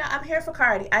like, I'm here for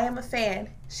Cardi. I am a fan.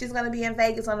 She's going to be in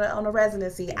Vegas on a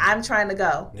residency. I'm trying to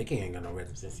go. Nicki ain't got no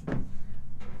residency.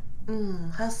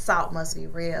 Her salt must be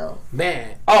real.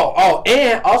 Man. Oh,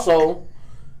 and also...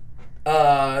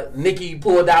 Nicki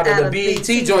pulled out of the BET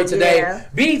joint today. Yeah.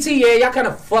 BET, y'all kind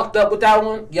of fucked up with that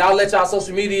one. Y'all let y'all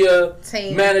social media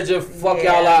manager fuck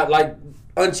y'all out, like,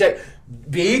 unchecked.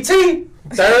 BET,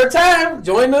 third time,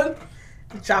 join the...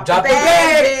 Drop the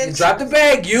bag. Drop the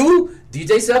bag. You,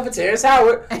 DJ Self and Terrence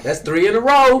Howard. That's 3 in a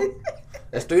row.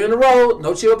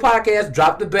 No Chill Podcast.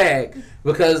 Drop the bag.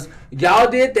 Because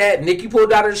y'all did that. Nicki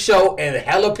pulled out of the show, and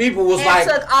hella people was like,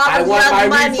 I want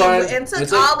my refund. And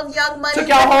took all of Young Money. Took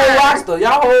y'all whole roster.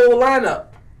 Y'all whole lineup.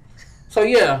 So,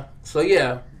 yeah.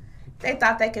 They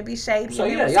thought they could be shady. So,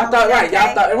 yeah. Y'all thought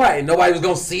right. Nobody was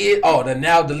going to see it. Oh, the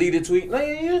now deleted tweet.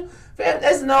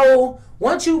 There's no...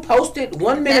 Once you post it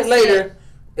 1 minute later...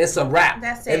 It's a wrap.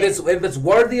 That's it. If it's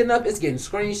worthy enough, it's getting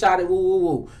screenshotted.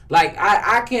 Woo. Like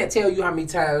I can't tell you how many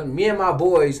times me and my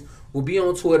boys will be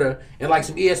on Twitter and like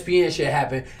some ESPN shit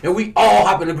happen, and we all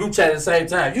hop in the group chat at the same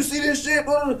time. You see this shit,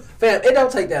 fam? It don't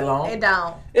take that long. It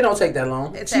don't take that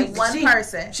long. It takes one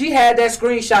person. She had that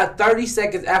screenshot 30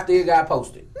 seconds after it got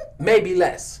posted, maybe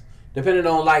less, depending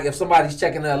on like if somebody's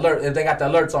checking the alert, if they got the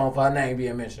alerts on for her name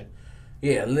being mentioned.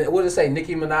 Yeah, what did it say?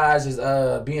 Nicki Minaj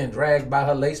is being dragged by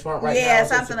her lace front right now. Yeah,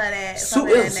 something like that.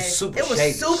 It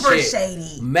was super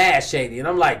shady. Mad shady. And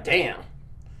I'm like, damn.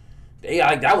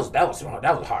 That was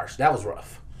harsh. That was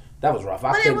rough. But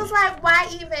it was like, why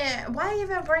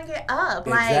even bring it up?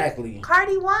 Exactly. Like,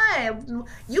 Cardi won.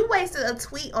 You wasted a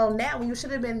tweet on that when you should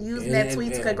have been using that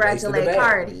tweet to congratulate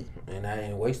Cardi. And I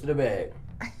ain't wasted a bag.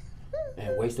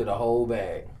 And wasted a whole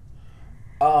bag.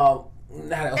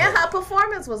 And her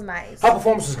performance was nice. Her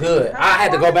performance was good. I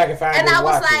had to go back and find it. And I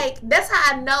was like, that's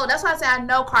how I know. That's why I say I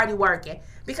know Cardi working.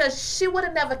 Because she would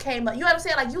have never came up. You know what I'm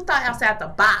saying? Like, you thought outside the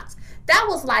box. That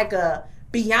was like a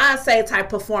Beyonce type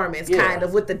performance, kind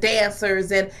of, with the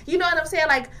dancers. And you know what I'm saying?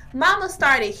 Like, Mama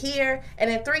started here, and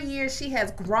in 3 years, she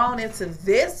has grown into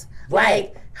this.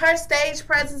 Right. Like, her stage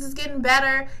presence is getting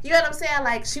better. You know what I'm saying?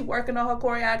 Like, she working on her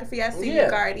choreography. I see you,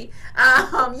 Cardi. You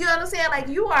know what I'm saying? Like,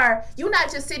 you're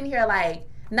not just sitting here like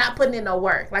not putting in no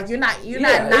work. Like, you're not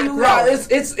growing.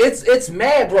 It's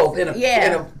mad growth in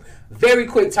a very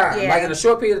quick time. Yeah. Like, in a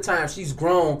short period of time, she's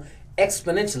grown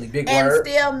exponentially. Big and word.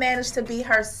 Still managed to be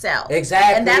herself.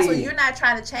 Exactly. And that's what you're not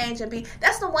trying to change and be.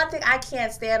 That's the one thing I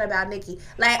can't stand about Nicki.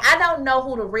 Like, I don't know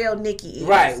who the real Nicki is.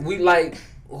 Right. We like.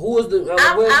 Who was the?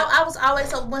 I was always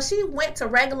so when she went to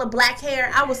regular black hair,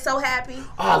 I was so happy.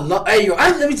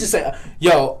 Let me just say,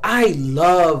 I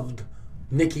loved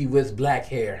Nicki with black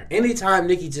hair. Anytime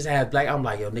Nicki just had black, I'm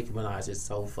like, Nicki Minaj is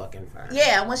so fucking fine.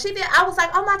 Yeah, when she did, I was like,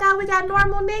 oh my God, we got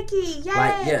normal Nicki. Yay.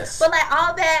 Like, yes. But like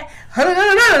all that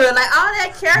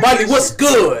character. Buddy, what's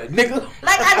good, nigga?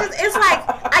 Like, it's like,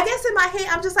 I guess in my head,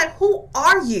 I'm just like, who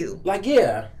are you? Like,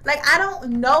 yeah. Like, I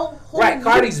don't know who Right,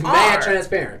 Cardi's you mad are.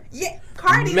 Transparent. Yeah.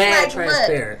 Cardi's mad like,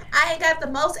 transparent. Look, I ain't got the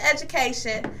most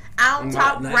education. I don't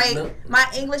talk great. No. My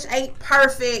English ain't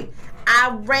perfect.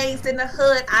 I raised in the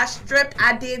hood. I stripped.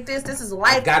 I did this. This is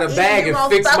life. I got a bag and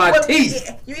fixed my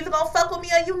teeth. You either gonna fuck with me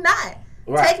or you not.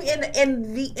 Right. Take me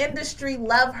in the industry.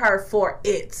 Love her for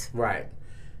it. Right.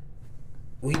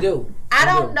 We do. I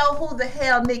don't know who the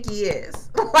hell Nikki is.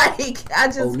 Like, I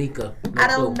just... Nika. I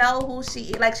don't know who she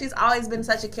is. Like, she's always been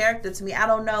such a character to me. I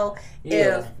don't know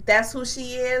if that's who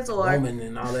she is or... Woman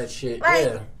and all that shit. Like,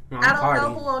 yeah. I don't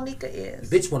know who Onika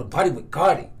is. Bitch want to party with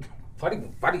Cardi. Party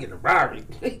in the Rari.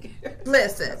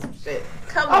 Listen.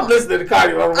 Come on. I'm listening to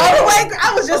Cardi. I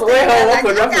was just thinking that. Like,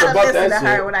 I gotta listen to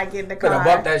her when I get in the car. Gonna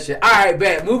bump that shit. All right,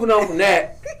 bet. Moving on from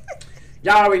that.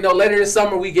 Y'all already know later this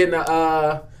summer we getting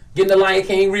the Lion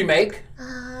King remake.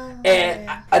 And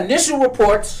initial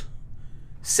reports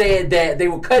said that they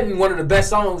were cutting one of the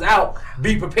best songs out,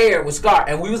 Be Prepared with Scar.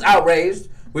 And we was outraged.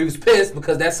 We was pissed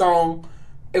because that song,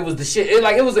 it was the shit. It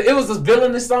was this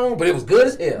villainous song, but it was good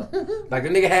as hell. Like the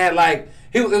nigga had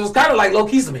it was kind of like low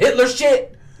key some Hitler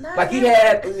shit. Like he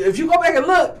had, if you go back and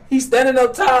look, he's standing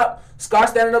up top, Scar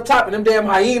standing up top, and them damn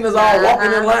hyenas all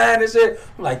walking in line and shit.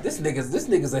 I'm like, this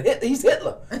nigga's a hit. He's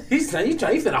Hitler. He's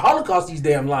finna Holocaust these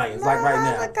damn lions like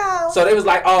right now. So they was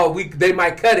like, they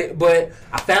might cut it, but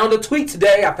I found a tweet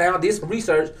today. I did some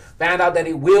research, found out that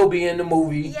it will be in the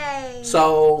movie. Yay!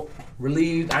 So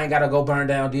relieved, I ain't gotta go burn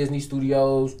down Disney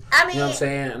Studios. I mean, you know what I'm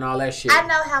saying, and all that shit. I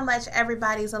know how much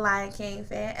everybody's a Lion King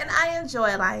fan, and I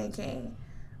enjoy Lion King.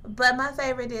 But my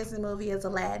favorite Disney movie is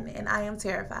Aladdin, and I am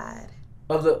terrified.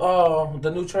 Of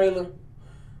the new trailer?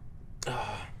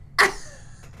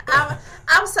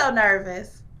 I'm so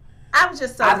nervous. I'm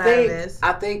just so nervous.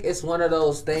 I think it's one of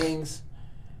those things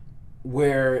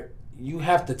where you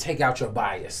have to take out your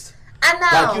bias. I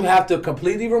know. Like you have to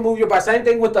completely remove your bias. Same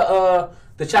thing with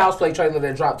the Child's Play trailer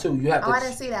that dropped too. You have to. I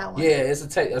didn't see that one. Yeah, it's a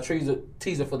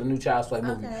teaser for the new Child's Play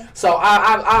movie. Okay. So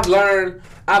I've learned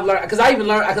because I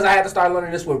had to start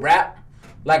learning this with rap,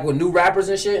 like with new rappers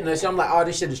and shit. And then I'm like, oh,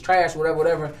 this shit is trash,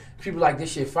 whatever. People like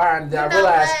this shit fire, and then I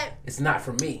realized it's not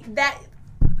for me.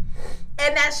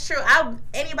 And that's true.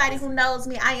 Anybody who knows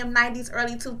me, I am 90s,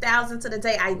 early 2000s to the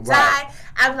day I die.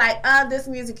 I'm like, this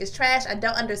music is trash. I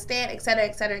don't understand, etc.,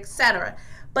 etc., etc.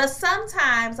 But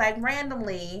sometimes, like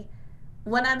randomly,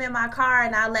 when I'm in my car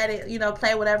and I let it,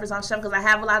 play whatever's on show because I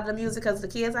have a lot of the music because the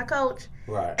kids I coach.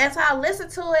 Right. And so I listen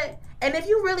to it, and if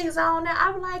you really zone out,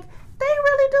 I'm like, they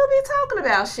really do be talking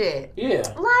about shit. Yeah.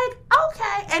 Like,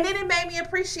 okay. And then it made me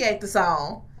appreciate the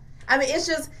song. I mean, it's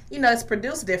just, it's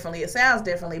produced differently. It sounds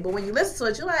differently. But when you listen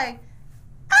to it, you're like,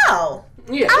 oh.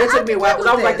 Yeah, it took me a while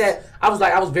because I was like that. I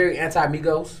was very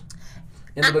anti-Migos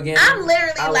in the beginning. I'm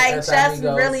literally just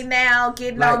really now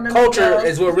getting on the Culture Migos.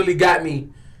 Is what really got me.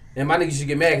 And my niggas should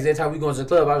get mad because every time we go into the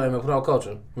club, I'm like, put on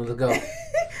Culture. Let's go.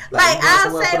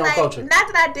 I'll say, not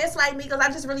that I dislike Migos, I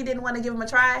just really didn't want to give them a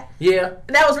try. Yeah.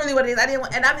 That was really what it is.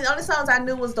 The only songs I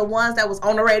knew was the ones that was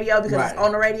on the radio because it's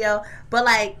on the radio.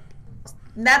 But,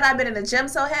 now that I've been in the gym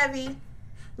so heavy,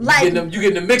 you getting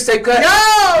the mixtape cut?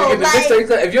 No! You getting the mixtape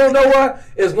cut? If you don't know what,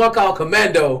 it's one called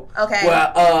Commando. Okay.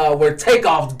 Where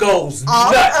Takeoff goes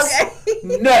nuts.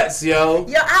 Okay. Nuts, yo.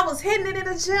 Yo, I was hitting it in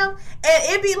the gym, and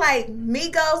it'd be like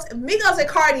Migos and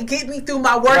Cardi get me through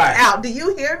my workout. Right. Do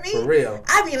you hear me? For real.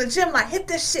 I be in the gym like, hit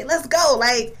this shit, let's go.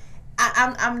 Like,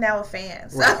 I'm now a fan.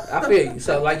 So. Right. I feel you.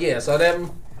 So,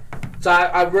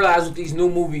 I realized with these new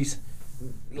movies,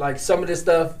 some of this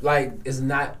stuff, is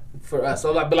not for us.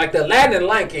 So, but the Aladdin and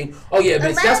Lion King,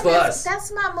 bitch, that's for us.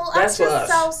 That's my movie. I'm just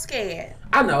so scared.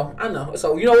 I know.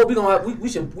 So, you know what? We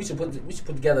should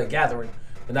put together a gathering,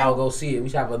 and I'll go see it. We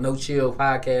should have a No Chill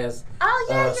podcast. Oh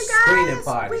yeah, you guys. Screening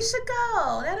party. We should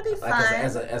go. That'll be fun.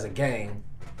 As a gang,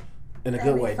 in a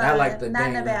good way, not like the not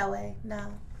gang. in a bad way. No.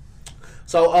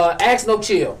 So, ask No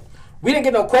Chill. We didn't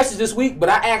get no questions this week, but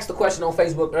I asked a question on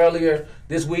Facebook earlier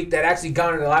this week that actually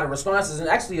garnered a lot of responses and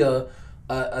actually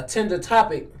a tender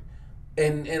topic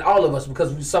in all of us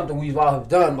because it's something we've all have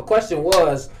done. My question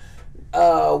was,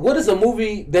 what is a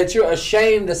movie that you're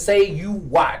ashamed to say you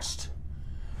watched?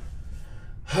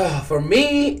 For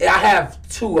me, I have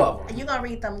two of them. You're going to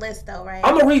read them list though, right?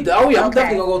 I'm going to read them. Oh yeah, I'm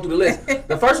definitely going to go through the list.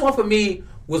 The first one for me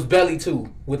was Belly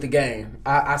 2 with the game.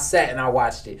 I sat and I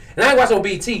watched it. And I didn't watch it on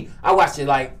BT. I watched it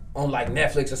on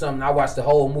Netflix or something. I watched the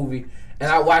whole movie, and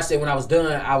I watched it. When I was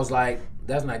done, I was like,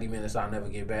 "That's 90 minutes I'll never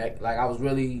get back." I was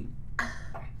really.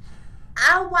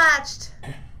 I watched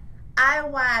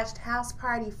House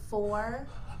Party 4.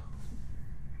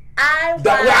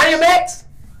 IMAX.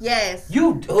 Yes.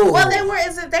 You. Ooh. Well, they were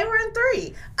in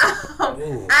 3.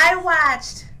 I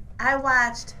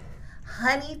watched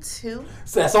Honey 2.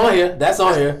 So that's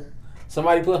on here.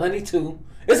 Somebody put Honey 2.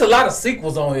 It's a lot of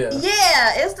sequels on here.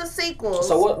 Yeah, it's the sequels.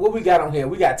 So what we got on here?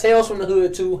 We got Tales from the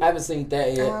Hood 2. Haven't seen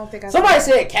that yet. I don't think Somebody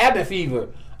said Cabin Fever.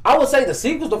 I would say the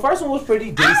sequels. The first one was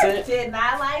pretty decent. I did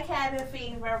not like Cabin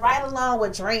Fever, right along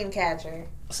with Dreamcatcher.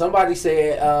 Somebody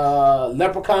said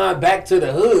Leprechaun Back to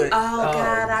the Hood. Oh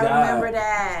God, I remember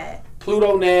that.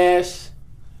 Pluto Nash,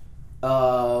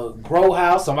 Grow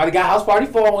House. Somebody got House Party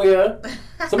 4 on here.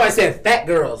 Somebody said Fat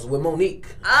Girls with Monique.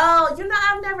 Oh,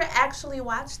 I've never actually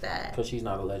watched that. Because she's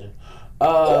not a legend.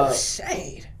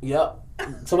 Shade. Yep.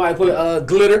 Somebody put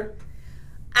Glitter.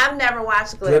 I've never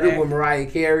watched Glitter. Glitter with Mariah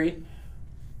Carey.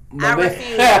 I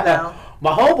refuse, though.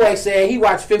 My homeboy said he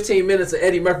watched 15 minutes of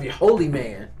Eddie Murphy, Holy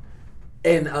Man.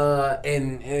 And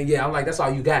yeah, I'm like, that's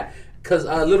all you got. Because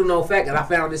little known fact, and I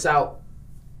found this out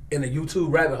in a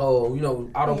YouTube rabbit hole,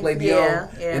 autoplay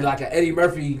beyond, and like an Eddie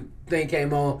Murphy thing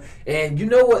came on. And you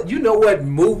know what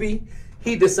movie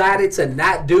he decided to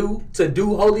not do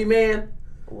Holy Man?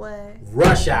 What?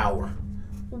 Rush Hour.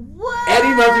 What?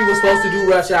 Eddie Murphy was supposed to do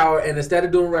Rush Hour, and instead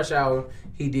of doing Rush Hour,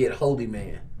 he did Holy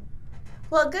Man.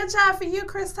 Well, good job for you,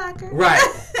 Chris Tucker. Right.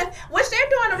 Which they're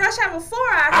doing a Rush Hour 4,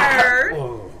 I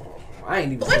heard. I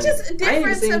ain't even Which is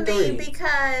different to me 3.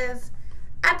 because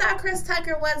I thought Chris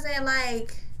Tucker wasn't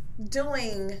like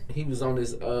doing. He was on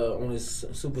his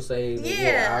Super Save.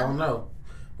 Yeah. I don't know.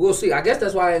 We'll see. I guess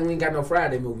that's why we ain't got no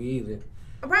Friday movie either.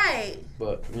 Right.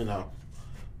 But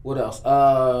what else?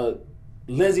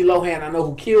 Lindsay Lohan, I Know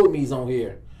Who Killed Me's on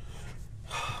here.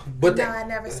 But I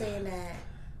never seen that.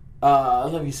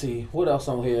 Let me see. What else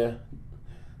on here?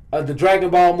 The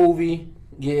Dragon Ball movie.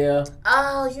 Yeah.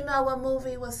 Oh, you know what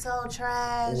movie was so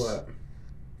trash? What?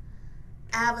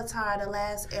 Avatar: The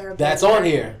Last Airbender. That's on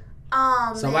here.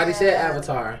 Oh, Somebody said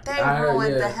Avatar. They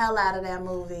ruined the hell out of that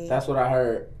movie. That's what I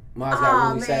heard. Mine's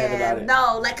got really sad about it.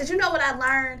 No, because you know what I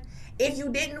learned? If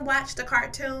you didn't watch the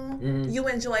cartoon, you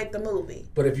enjoyed the movie.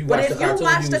 But if you watch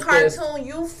the cartoon,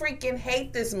 you freaking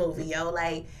hate this movie, yo.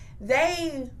 Like,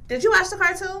 did you watch the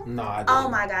cartoon? No, I didn't. Oh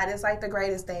my God, it's like the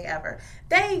greatest thing ever.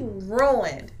 They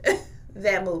ruined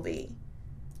that movie.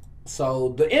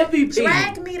 So the MVP.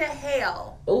 Drag Me to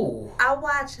Hell. Ooh. I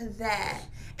watched that.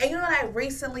 And you know what I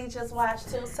recently just watched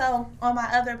too? So on my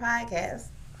other podcast,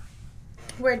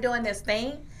 we're doing this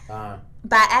thing by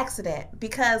accident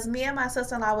because me and my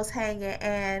sister-in-law was hanging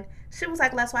and she was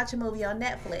like, let's watch a movie on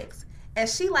Netflix. And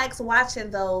she likes watching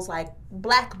those like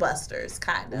blockbusters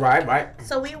kind of. Right.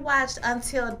 So we watched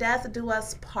Until Death Do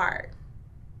Us Part.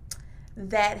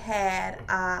 That had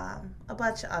a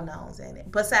bunch of unknowns in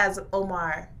it. Besides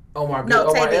Omar.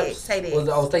 Tay Diggs. Tay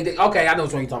Diggs. Okay, I know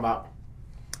what you're talking about.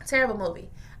 Terrible movie.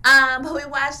 But we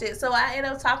watched it. So I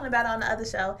ended up talking about it on the other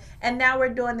show. And now we're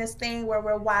doing this thing where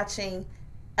we're watching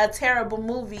a terrible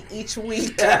movie each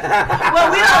week.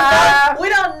 Well, we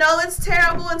don't know it's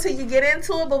terrible until you get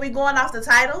into it, but we're going off the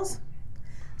titles.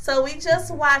 So we just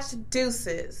watched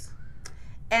Deuces.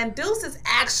 And Deuces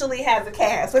actually has a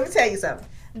cast. Let me tell you something.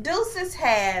 Deuces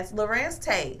has Lorenz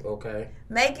Tate. Okay.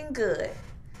 Megan Good.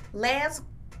 Lance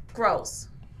Gross.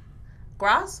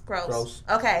 Gross?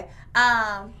 Okay.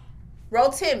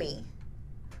 Rotimi.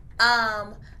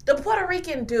 The Puerto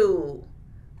Rican dude.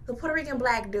 The Puerto Rican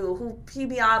black dude he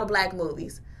be all the black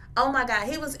movies. Oh my God.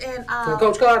 He was in From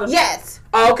Coach Carter? Yes.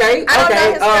 Oh, okay. I don't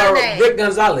know his real name. Rick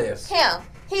Gonzalez. Him.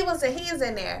 He is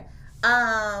in there.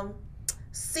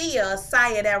 Sia,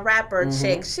 that rapper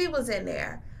chick, she was in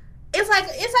there. It's like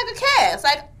a cast.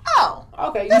 Like, oh.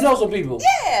 Okay, you know some people.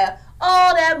 Yeah.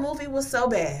 Oh, that movie was so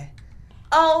bad.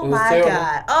 Oh my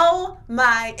God. Oh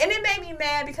my. And it made me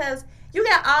mad because you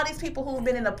got all these people who've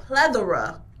been in a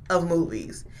plethora of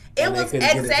movies. It was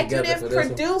executive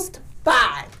produced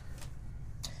by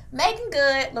Megan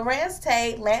Good, Lorenz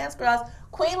Tate, Lance Gross,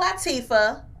 Queen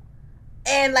Latifah,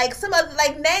 and like some other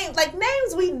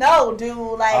names we know, dude.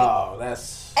 Like, oh,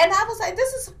 that's. And I was like,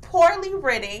 this is poorly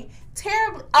written,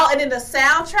 terribly. Oh, and then the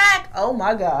soundtrack. Oh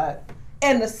my God.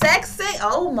 And the sex scene.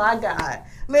 Oh my God.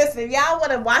 Listen, if y'all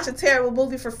want to watch a terrible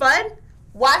movie for fun,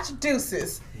 watch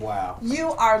Deuces. Wow.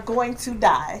 You are going to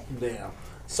die. Damn.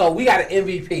 So we got an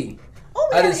MVP.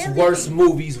 Of this worst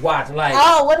movies watched. Like,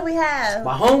 what do we have?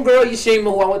 My homegirl Yashima,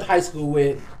 who I went to high school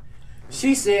with,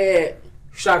 she said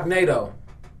Sharknado.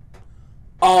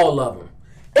 All of them.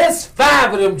 It's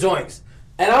 5 of them joints.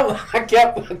 And I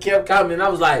kept coming. I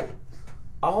was like,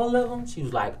 all of them? She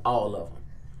was like, all of them.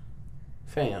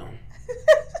 Fam.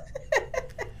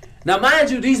 Now, mind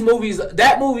you,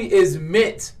 that movie is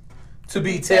meant to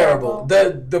be terrible.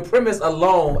 The premise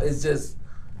alone is just,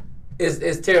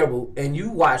 is terrible. And you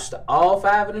watched all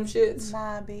 5 of them shits?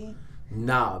 Nah,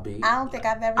 B. I don't think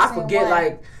I've ever seen one. I forget,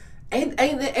 like, ain't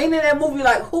in that movie,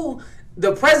 like, who,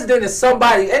 the president is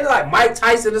somebody, ain't it like Mike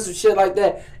Tyson or some shit like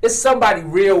that? It's somebody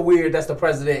real weird that's the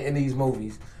president in these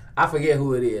movies. I forget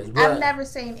who it is. But I've never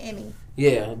seen any.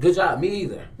 Yeah, good job. Me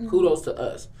either. Mm-hmm. Kudos to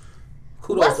us.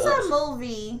 What's a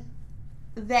movie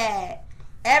that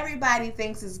everybody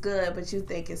thinks is good, but you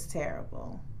think is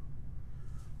terrible?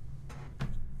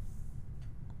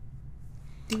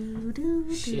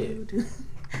 Shit.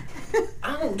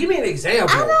 Give me an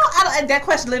example. I don't. That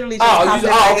question literally just popped in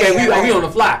my head. We on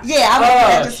the fly. Yeah,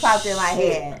 that just popped in my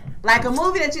head. Like a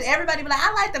movie that everybody be like,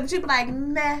 I like that, but you be like,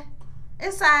 meh,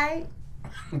 it's alright.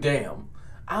 Damn.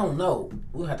 I don't know.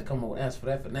 We'll have to come up with an answer for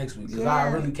that for next week because I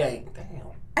really can't.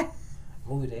 Damn.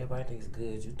 Movie that everybody thinks is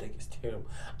good, you think it's terrible.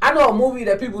 I know a movie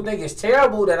that people think is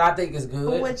terrible that I think is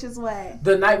good. Which is what?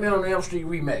 The Nightmare on Elm Street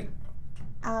remake.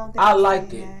 I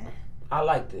liked it. I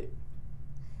liked it.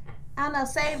 I don't know.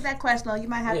 Save that question. You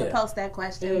might have to post that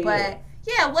question. But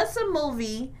what's a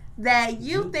movie that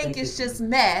you think is just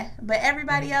meh, but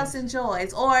everybody else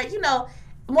enjoys, or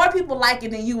more people like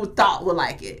it than you would thought would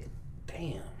like it?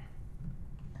 Damn,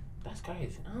 that's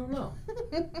crazy. I don't know.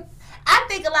 I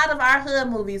think a lot of our hood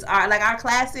movies are like our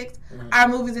classics. Mm-hmm. Our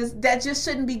movies that just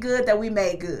shouldn't be good that we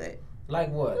made good.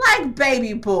 Like what? Like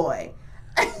Baby Boy.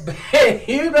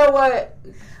 You know what?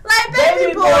 Like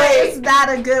Baby Boy is not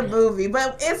a good movie,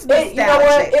 but it's nostalgic. You know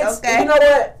what? Okay. You know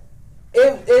what?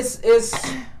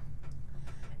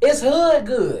 It's hood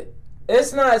good.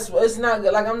 It's not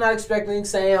good. Like I'm not expecting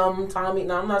Sam, Tommy.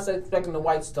 No, I'm not expecting the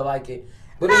whites to like it.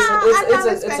 But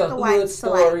it's a hood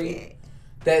story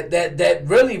that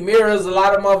really mirrors a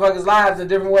lot of motherfuckers' lives in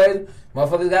different ways.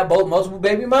 Motherfuckers got multiple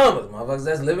baby mamas. Motherfuckers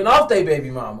that's living off their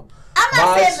baby mama. I'm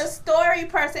not saying the story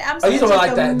per se. I'm saying you talking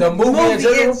like that? The movie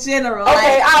in general.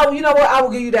 Okay, like, you know what? I will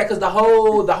give you that because the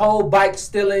whole bike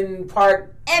stealing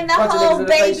part and the whole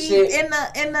baby in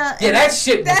the that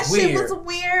shit was weird. That shit was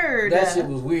weird. That shit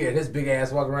was weird. His big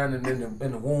ass walking around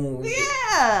in the womb.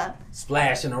 Yeah,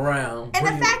 splashing around. And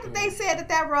the fact that they said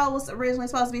that role was originally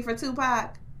supposed to be for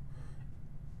Tupac.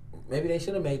 Maybe they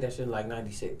should have made that shit like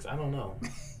 '96. I don't know.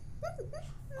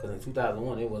 Because in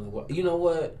 2001 it wasn't. You know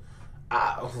what?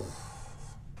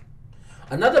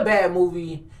 Another bad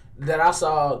movie that I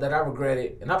saw that I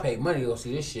regretted, and I paid money to go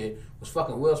see this shit, was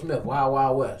fucking Will Smith, Wild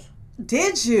Wild West.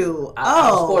 Did you?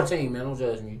 I was 14, man. Don't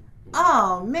judge me.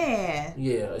 Oh, man.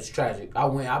 Yeah, it's tragic. I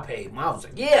paid. I was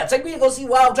like, yeah, take me to go see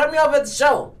Wild. Drop me off at the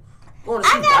show. Going to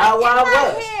see Wild Wild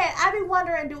West. I be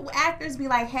wondering, do actors be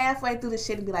like halfway through the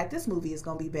shit and be like, this movie is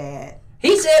going to be bad?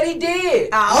 He said he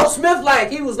did. Will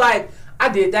Smith, he was like, I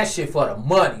did that shit for the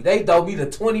money. They throw me the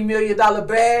 $20 million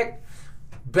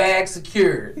bag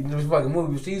secured in this fucking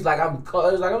movie. He's like, I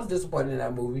was disappointed in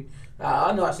that movie.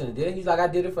 I know I shouldn't have did it. He's like, I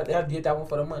did that one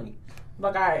for the money. I'm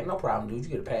like, all right, no problem, dude.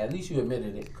 You get a pass. At least you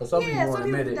admitted it. Because some people won't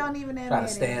admit it. Don't even admit it. Try to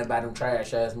stand by them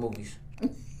trash ass movies.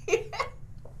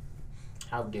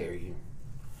 How dare you?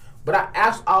 But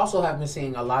I also have been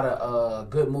seeing a lot of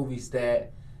good movies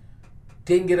that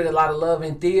didn't get a lot of love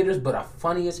in theaters, but are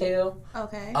funny as hell.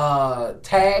 Okay.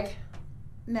 Tag.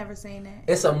 Never seen that.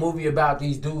 It's a movie about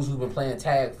these dudes who've been playing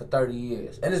tag for 30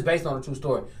 years. And it's based on a true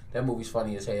story. That movie's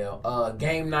funny as hell.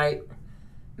 Game Night.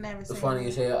 Never seen funny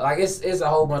as hell. Like, it's a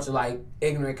whole bunch of,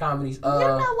 ignorant comedies. You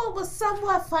know what was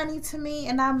somewhat funny to me?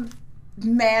 And I'm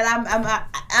mad.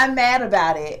 I'm mad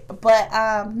about it. But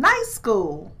Night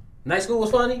School. Night School was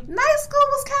funny? Night School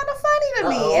was kind of funny to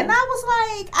me. And I was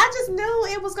like, I just knew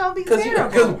it was going to be terrible.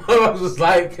 Because motherfuckers was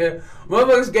like,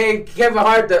 motherfuckers gave Kevin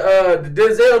Hart the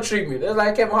Denzel treatment. It was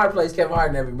like Kevin Hart plays Kevin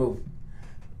Hart in every movie.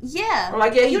 Yeah. I'm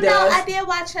like, yeah, he does. I did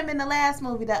watch him in the last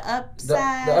movie, The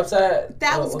Upside. The Upside?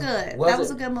 That was good. That was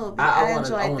a good movie. I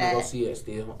enjoyed that. I want to go see it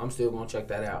still. I'm still going to check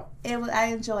that out. I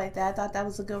enjoyed that. I thought that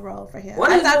was a good role for him.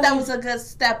 I thought that was a good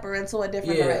stepper into a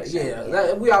different direction.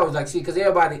 Yeah. We always like see because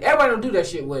everybody don't do that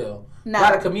shit well. No. A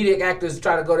lot of comedic actors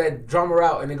try to go that drama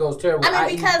route and it goes terrible. I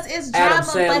mean, because it's drama,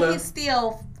 but he's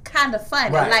still kind of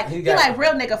funny. Right. Like, he's like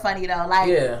real nigga funny, though. Like,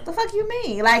 the fuck you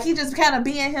mean? Like, he just kind of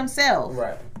being himself.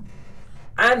 Right.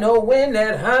 I know when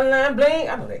that hotline bling.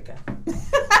 I know that guy.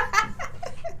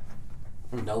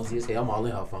 I'm nosy as hell. I'm all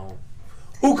in her phone.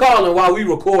 Who calling while we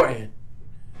recording?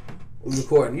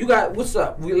 You got, what's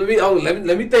up?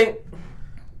 Let me think.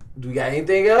 Do we got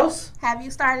anything else? Have you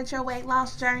started your weight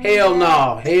loss journey? Hell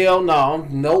no.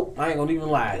 Nope. I ain't gonna even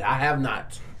lie. I have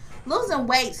not. Losing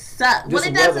weight sucks. When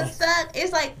it doesn't suck,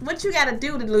 it's like what you gotta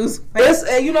do to lose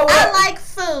weight. You know what? I like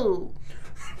food.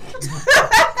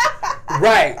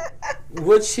 Right.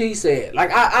 What she said.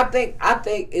 Like I think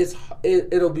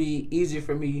it'll be easier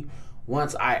for me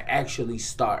once I actually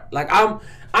start. Like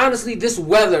honestly, this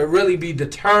weather really be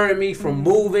deterring me from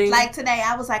moving. Like today,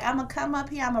 I was like, I'm gonna come up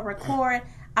here, I'm gonna record,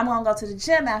 I'm gonna go to the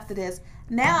gym after this.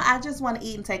 Now I just want to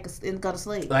eat and go to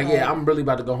sleep. Like, yeah, I'm really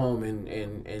about to go home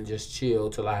and just chill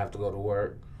till I have to go to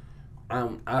work.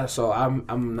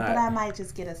 I'm not. But I might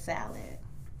just get a salad.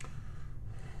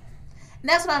 And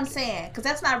that's what I'm saying, because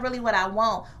that's not really what I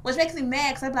want, which makes me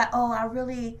mad. Because I'm like, oh, I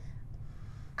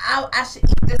should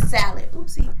eat this salad.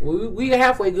 Oopsie. We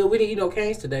halfway good. We didn't eat no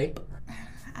canes today.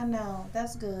 I know,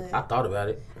 that's good. I thought about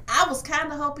it. I was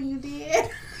kind of hoping you did.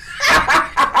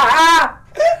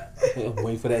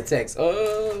 Wait for that text.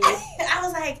 Oh. I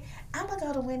was like, I'm gonna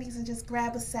go to Wendy's and just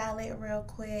grab a salad real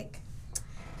quick.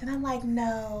 And I'm like,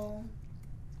 no.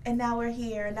 And now we're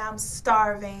here, and now I'm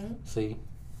starving. See?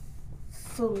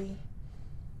 Phooey.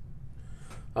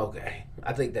 Okay,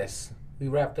 I think we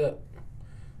wrapped up.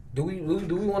 Do we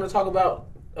want to talk about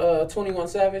 21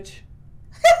 Savage?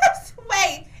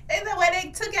 Wait, is the way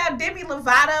they took out Demi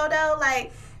Lovato though?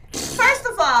 Like, first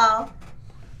of all,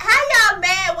 how y'all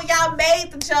mad when y'all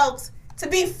made the jokes to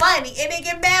be funny, and then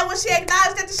get mad when she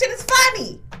acknowledged that the shit is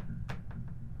funny?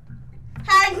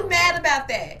 How are you mad about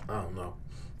that? I don't know.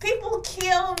 People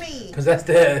kill me. Cause that's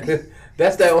that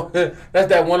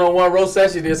one-on-one roast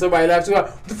session. There, somebody laughs too hard.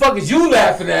 What the fuck is you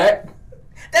laughing at?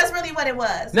 That's really what it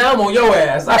was. Now I'm on your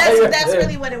ass. That's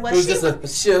really what it was. It was just a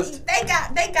shift. They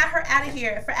got her out of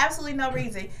here for absolutely no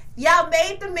reason. Y'all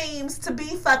made the memes to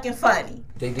be fucking funny.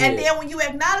 They did. And then when you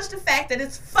acknowledge the fact that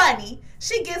it's funny,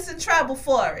 she gets in trouble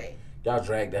for it. Y'all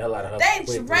dragged the hell out of her. They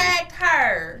dragged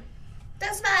her.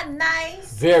 That's not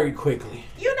nice. Very quickly.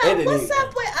 You know what's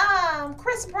up with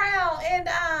Chris Brown and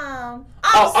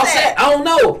Offset? I don't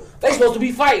know. They supposed to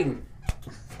be fighting.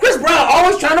 Chris Brown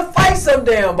always trying to fight some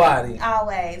damn body.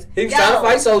 Always. He was trying to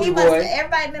fight Soulja Boy.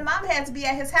 Everybody and their mom had to be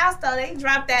at his house though. They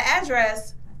dropped that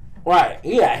address. Right.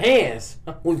 He got hands.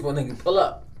 We for nigga pull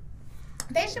up.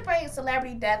 They should bring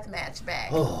Celebrity Deathmatch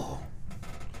back. Oh.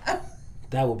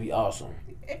 That would be awesome.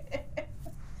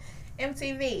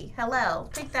 MTV, hello.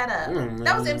 Pick that up.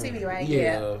 That was MTV, right?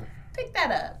 Yeah. Pick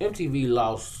that up. MTV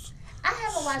lost. I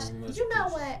haven't watched, you know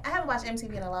what? I haven't watched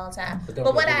MTV in a long time.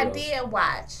 But what I did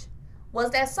watch was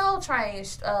that Soul Train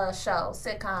show,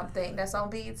 sitcom thing that's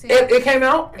on BET. It came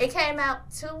out? It came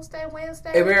out Tuesday,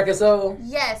 Wednesday. American Soul?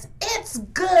 Yes. It's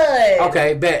good.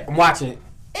 Okay, bet. I'm watching it.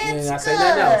 It's good. Say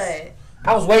nothing else.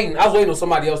 I was waiting on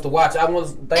somebody else to watch. I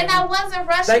wasn't rushing to watch it.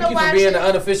 Thank you for being the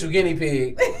unofficial guinea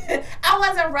pig. I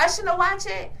wasn't rushing to watch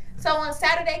it. So when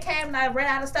Saturday came and I ran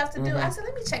out of stuff to do, I said,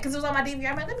 let me check. Because it was on my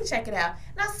DVR. I'm like, let me check it out.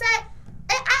 And I sat,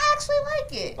 and I actually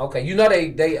like it. Okay. You know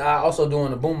they are also doing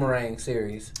the Boomerang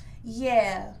series.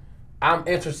 Yeah. I'm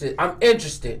interested. More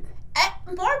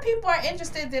people are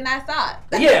interested than I thought.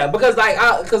 Yeah, because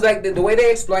the way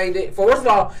they explained it, first of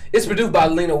all, it's produced by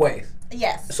Lena Waithe.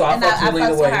 Yes. So I fucked with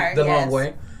Lena Waithe the long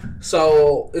way.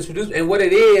 So it's produced, and what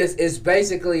it is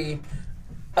basically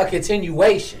a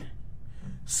continuation.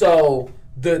 So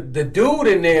the dude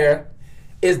in there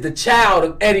is the child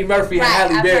of Eddie Murphy and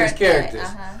Halle Berry's characters.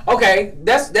 Okay,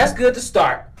 that's good to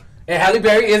start. And Halle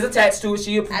Berry is attached to it.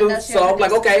 She a producer, so I'm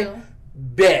like, okay,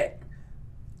 bet.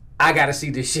 I gotta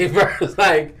see this shit first.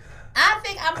 Like, I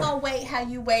think I'm gonna wait how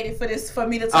you waited for this for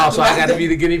me to talk about. Oh, so I gotta be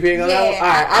the guinea pig on that one? All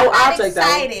right, I'll take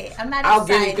excited. that. I'm not I'll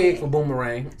excited. guinea pig for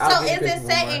Boomerang. So is it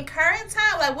set in current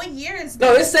time? Like what year is this?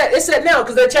 No, it's set now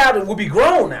because that child will be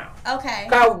grown now. Okay.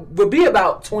 Would be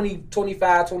about 20,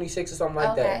 25, 26 or something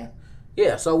like that.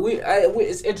 Yeah, so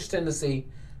it's interesting to see.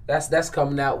 That's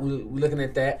coming out. We're looking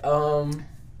at that.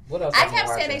 What else? I kept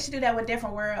saying they should do that with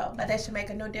Different World. Like they should make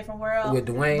a new Different World with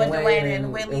Dwayne Wayne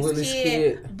and Willie's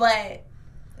kid. But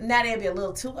now they'd be a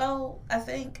little too old, I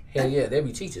think. Hell yeah, they'd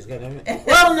be teachers. Goddamn it.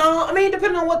 Well, no, I mean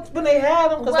depending on when they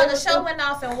had them. Well, the show went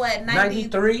off in what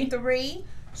 93.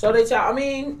 So they I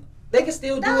mean. They can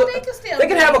still do it. They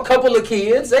can have a couple of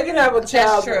kids. They can have a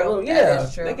child. That's true. Yeah,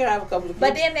 that's true. They can have a couple of kids.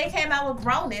 But then they came out with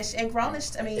Grownish, and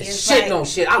Grownish, I mean, it's shit on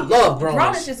shit. I love Grownish.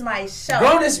 Grownish is my show.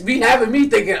 Grownish be having me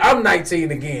thinking I'm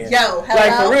 19 again. Yo, hello?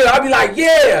 Like for real, I be like,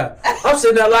 yeah. I'm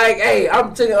sitting there like, hey,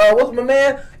 I'm thinking, what's my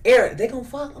man? Eric, they gonna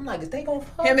fuck? I'm like, is they gonna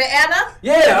fuck? Him and Anna?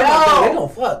 Yeah, I'm like, they gonna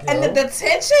fuck. And the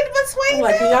tension between I'm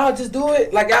like, them? can y'all just do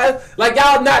it? Like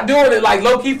y'all not doing it like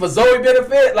low key for Zoe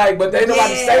benefit, like, but they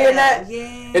nobody saying that.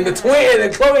 Yeah. And the twin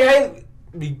and Chloe Hayes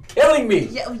be killing me.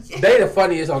 Yeah. They the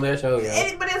funniest on their show,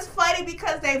 yeah. But it's funny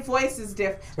because their voice is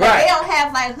different. Like, they don't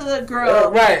have like hood girl,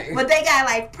 right? But they got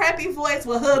like preppy voice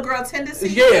with hood girl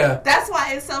tendencies. Yeah, that's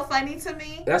why it's so funny to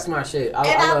me. That's my shit.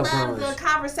 I love the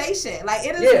conversation. Like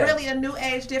it is really a new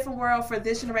age, different world for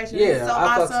this generation. Yeah, it's so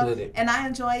awesome, with it. and I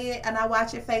enjoy it, and I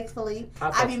watch it faithfully.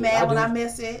 I be mad when I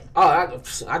miss it. Oh, I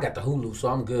got the Hulu, so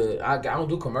I'm good. I don't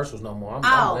do commercials no more.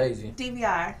 I'm lazy.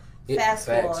 DVR. Fast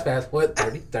forward.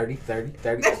 30.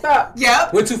 Stop.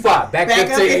 Yep. Went too far. Back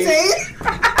 15.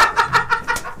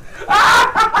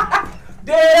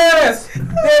 Dead ass.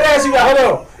 You got,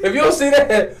 hold on. If you don't see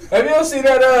that,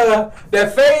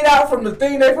 that fade out from the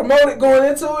thing they promoted going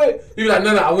into it, you be like,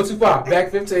 no, I went too far.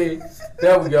 Back 15.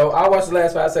 There we go. I watched the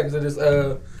last 5 seconds of this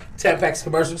Tampax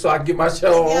commercial so I can get my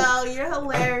show on. Yo, you're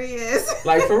hilarious.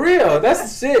 Like, for real. That's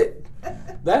the shit.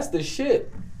 That's the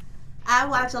shit. I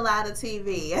watch a lot of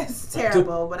TV. It's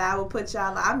terrible, but I will put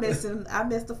y'all. I missed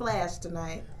the Flash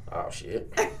tonight. Oh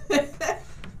shit!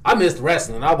 I missed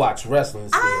wrestling. I watch wrestling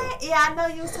still. I know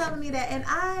you was telling me that, and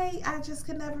I just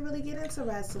could never really get into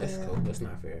wrestling. That's cool. That's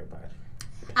not for everybody.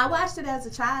 I watched it as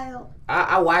a child.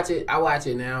 I watch it. I watch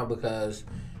it now because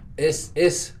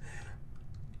it's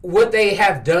what they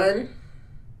have done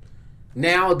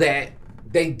now that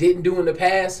they didn't do in the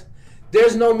past.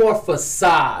 There's no more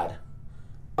facade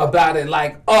about it,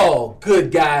 like, oh, good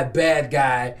guy, bad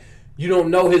guy. You don't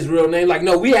know his real name. Like,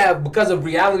 no, we have, because of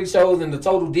reality shows and the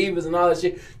Total Divas and all that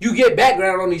shit, you get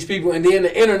background on these people, and then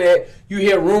the internet, you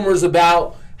hear rumors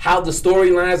about how the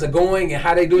storylines are going and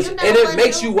how they do it, and it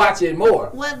makes you watch it more.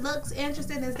 What looks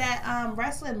interesting is that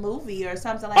wrestling movie or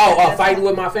something like that. Oh, Fighting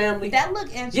With My Family? That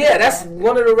looked interesting. Yeah, that's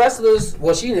one of the wrestlers.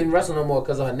 Well, she didn't wrestle no more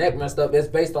because her neck messed up. It's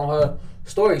based on her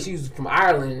story. She was from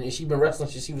Ireland, and she's been wrestling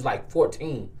since she was like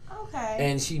 14. Okay.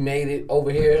 And she made it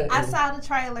over here. I saw the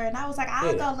trailer, and I was like,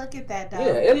 I'll go look at that, though.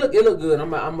 Yeah, it look good.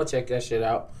 I'm gonna check that shit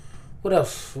out. What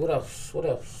else?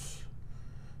 Is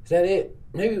that it?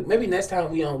 Maybe next time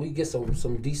we get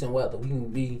some decent weather, we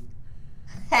can be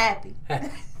happy.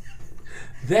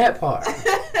 That part.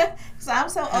 So I'm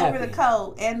so happy. Over the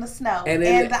cold and the snow and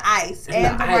the ice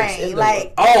and the rain.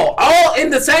 Like all in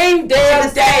the same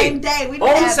damn day. Same day. We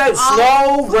on the same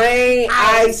snow, rain,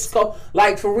 ice, cold.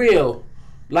 Like, for real.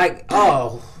 Like,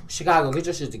 oh, Chicago, get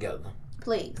your shit together.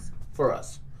 Please. For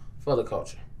us. For the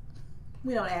culture.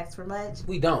 We don't ask for much.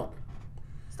 We don't.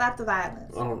 Stop the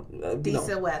violence.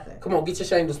 Decent weather. Come on, get your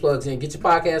shameless plugs in. Get your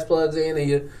podcast plugs in and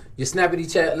your snappity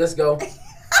chat. Let's go.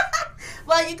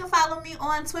 Well, you can follow me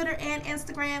on Twitter and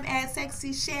Instagram at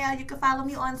Sexy Shell. You can follow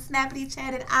me on Snappity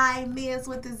Chat at iMiz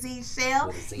with the Z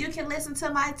Shell. You can listen to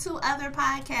my 2 other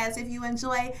podcasts. If you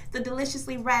enjoy the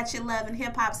Deliciously Ratchet Love and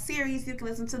Hip Hop series, you can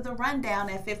listen to The Rundown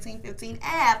at 1515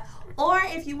 Ave. Or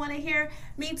if you want to hear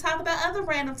me talk about other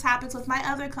random topics with my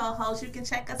other co-hosts, you can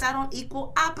check us out on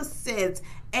Equal Opposites.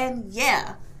 And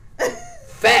yeah.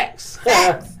 Facts.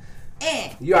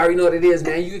 You already know what it is,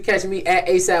 man. You can catch me at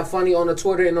ASAP Funny on the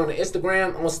Twitter and on the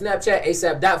Instagram, on Snapchat,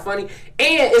 ASAP.funny. And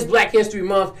it's Black History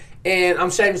Month, and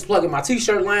I'm shameless plugging my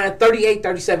t-shirt line,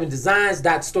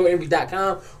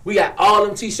 3837designs.storeenvy.com. We got all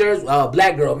them t-shirts,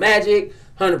 Black Girl Magic,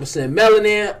 100%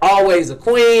 melanin, always a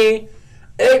queen.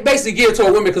 It basically geared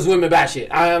toward women because women buy shit.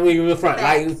 I mean, in the front.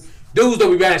 Like, dudes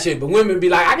don't be buying shit, but women be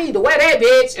like, I need to wear that,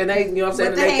 bitch. And they, you know what I'm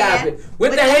saying? They copy it.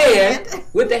 With the hand.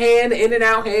 With the hand, the in and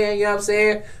out hand, you know what I'm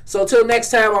saying? So, till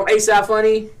next time, I'm ASAP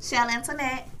Funny. Shell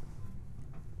Antoinette.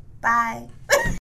 Bye.